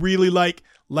do really like,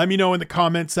 let me know in the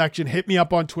comment section. Hit me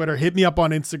up on Twitter. Hit me up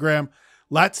on Instagram.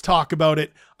 Let's talk about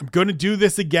it. I'm going to do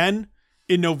this again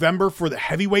in November for the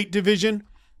heavyweight division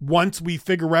once we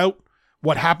figure out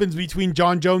what happens between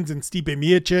John Jones and Stipe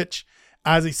Miocic.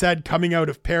 As I said, coming out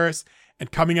of Paris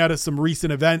and coming out of some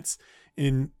recent events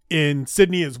in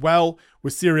Sydney as well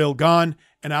with Cyril Gane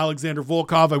and Alexander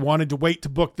Volkov. I wanted to wait to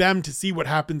book them to see what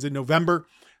happens in November.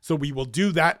 So we will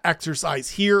do that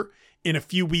exercise here in a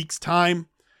few weeks' time.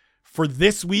 For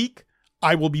this week,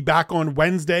 I will be back on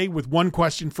Wednesday with one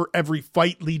question for every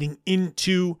fight leading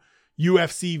into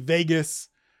UFC Vegas.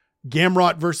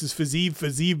 Gamrot versus Fiziev,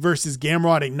 Fiziev versus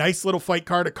Gamrot, a nice little fight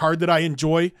card, a card that I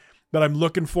enjoy, that I'm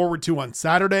looking forward to on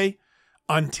Saturday.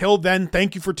 Until then,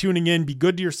 thank you for tuning in. Be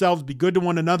good to yourselves. Be good to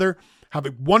one another. Have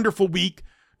a wonderful week.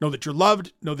 Know that you're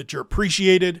loved. Know that you're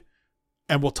appreciated.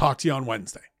 And we'll talk to you on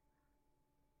Wednesday.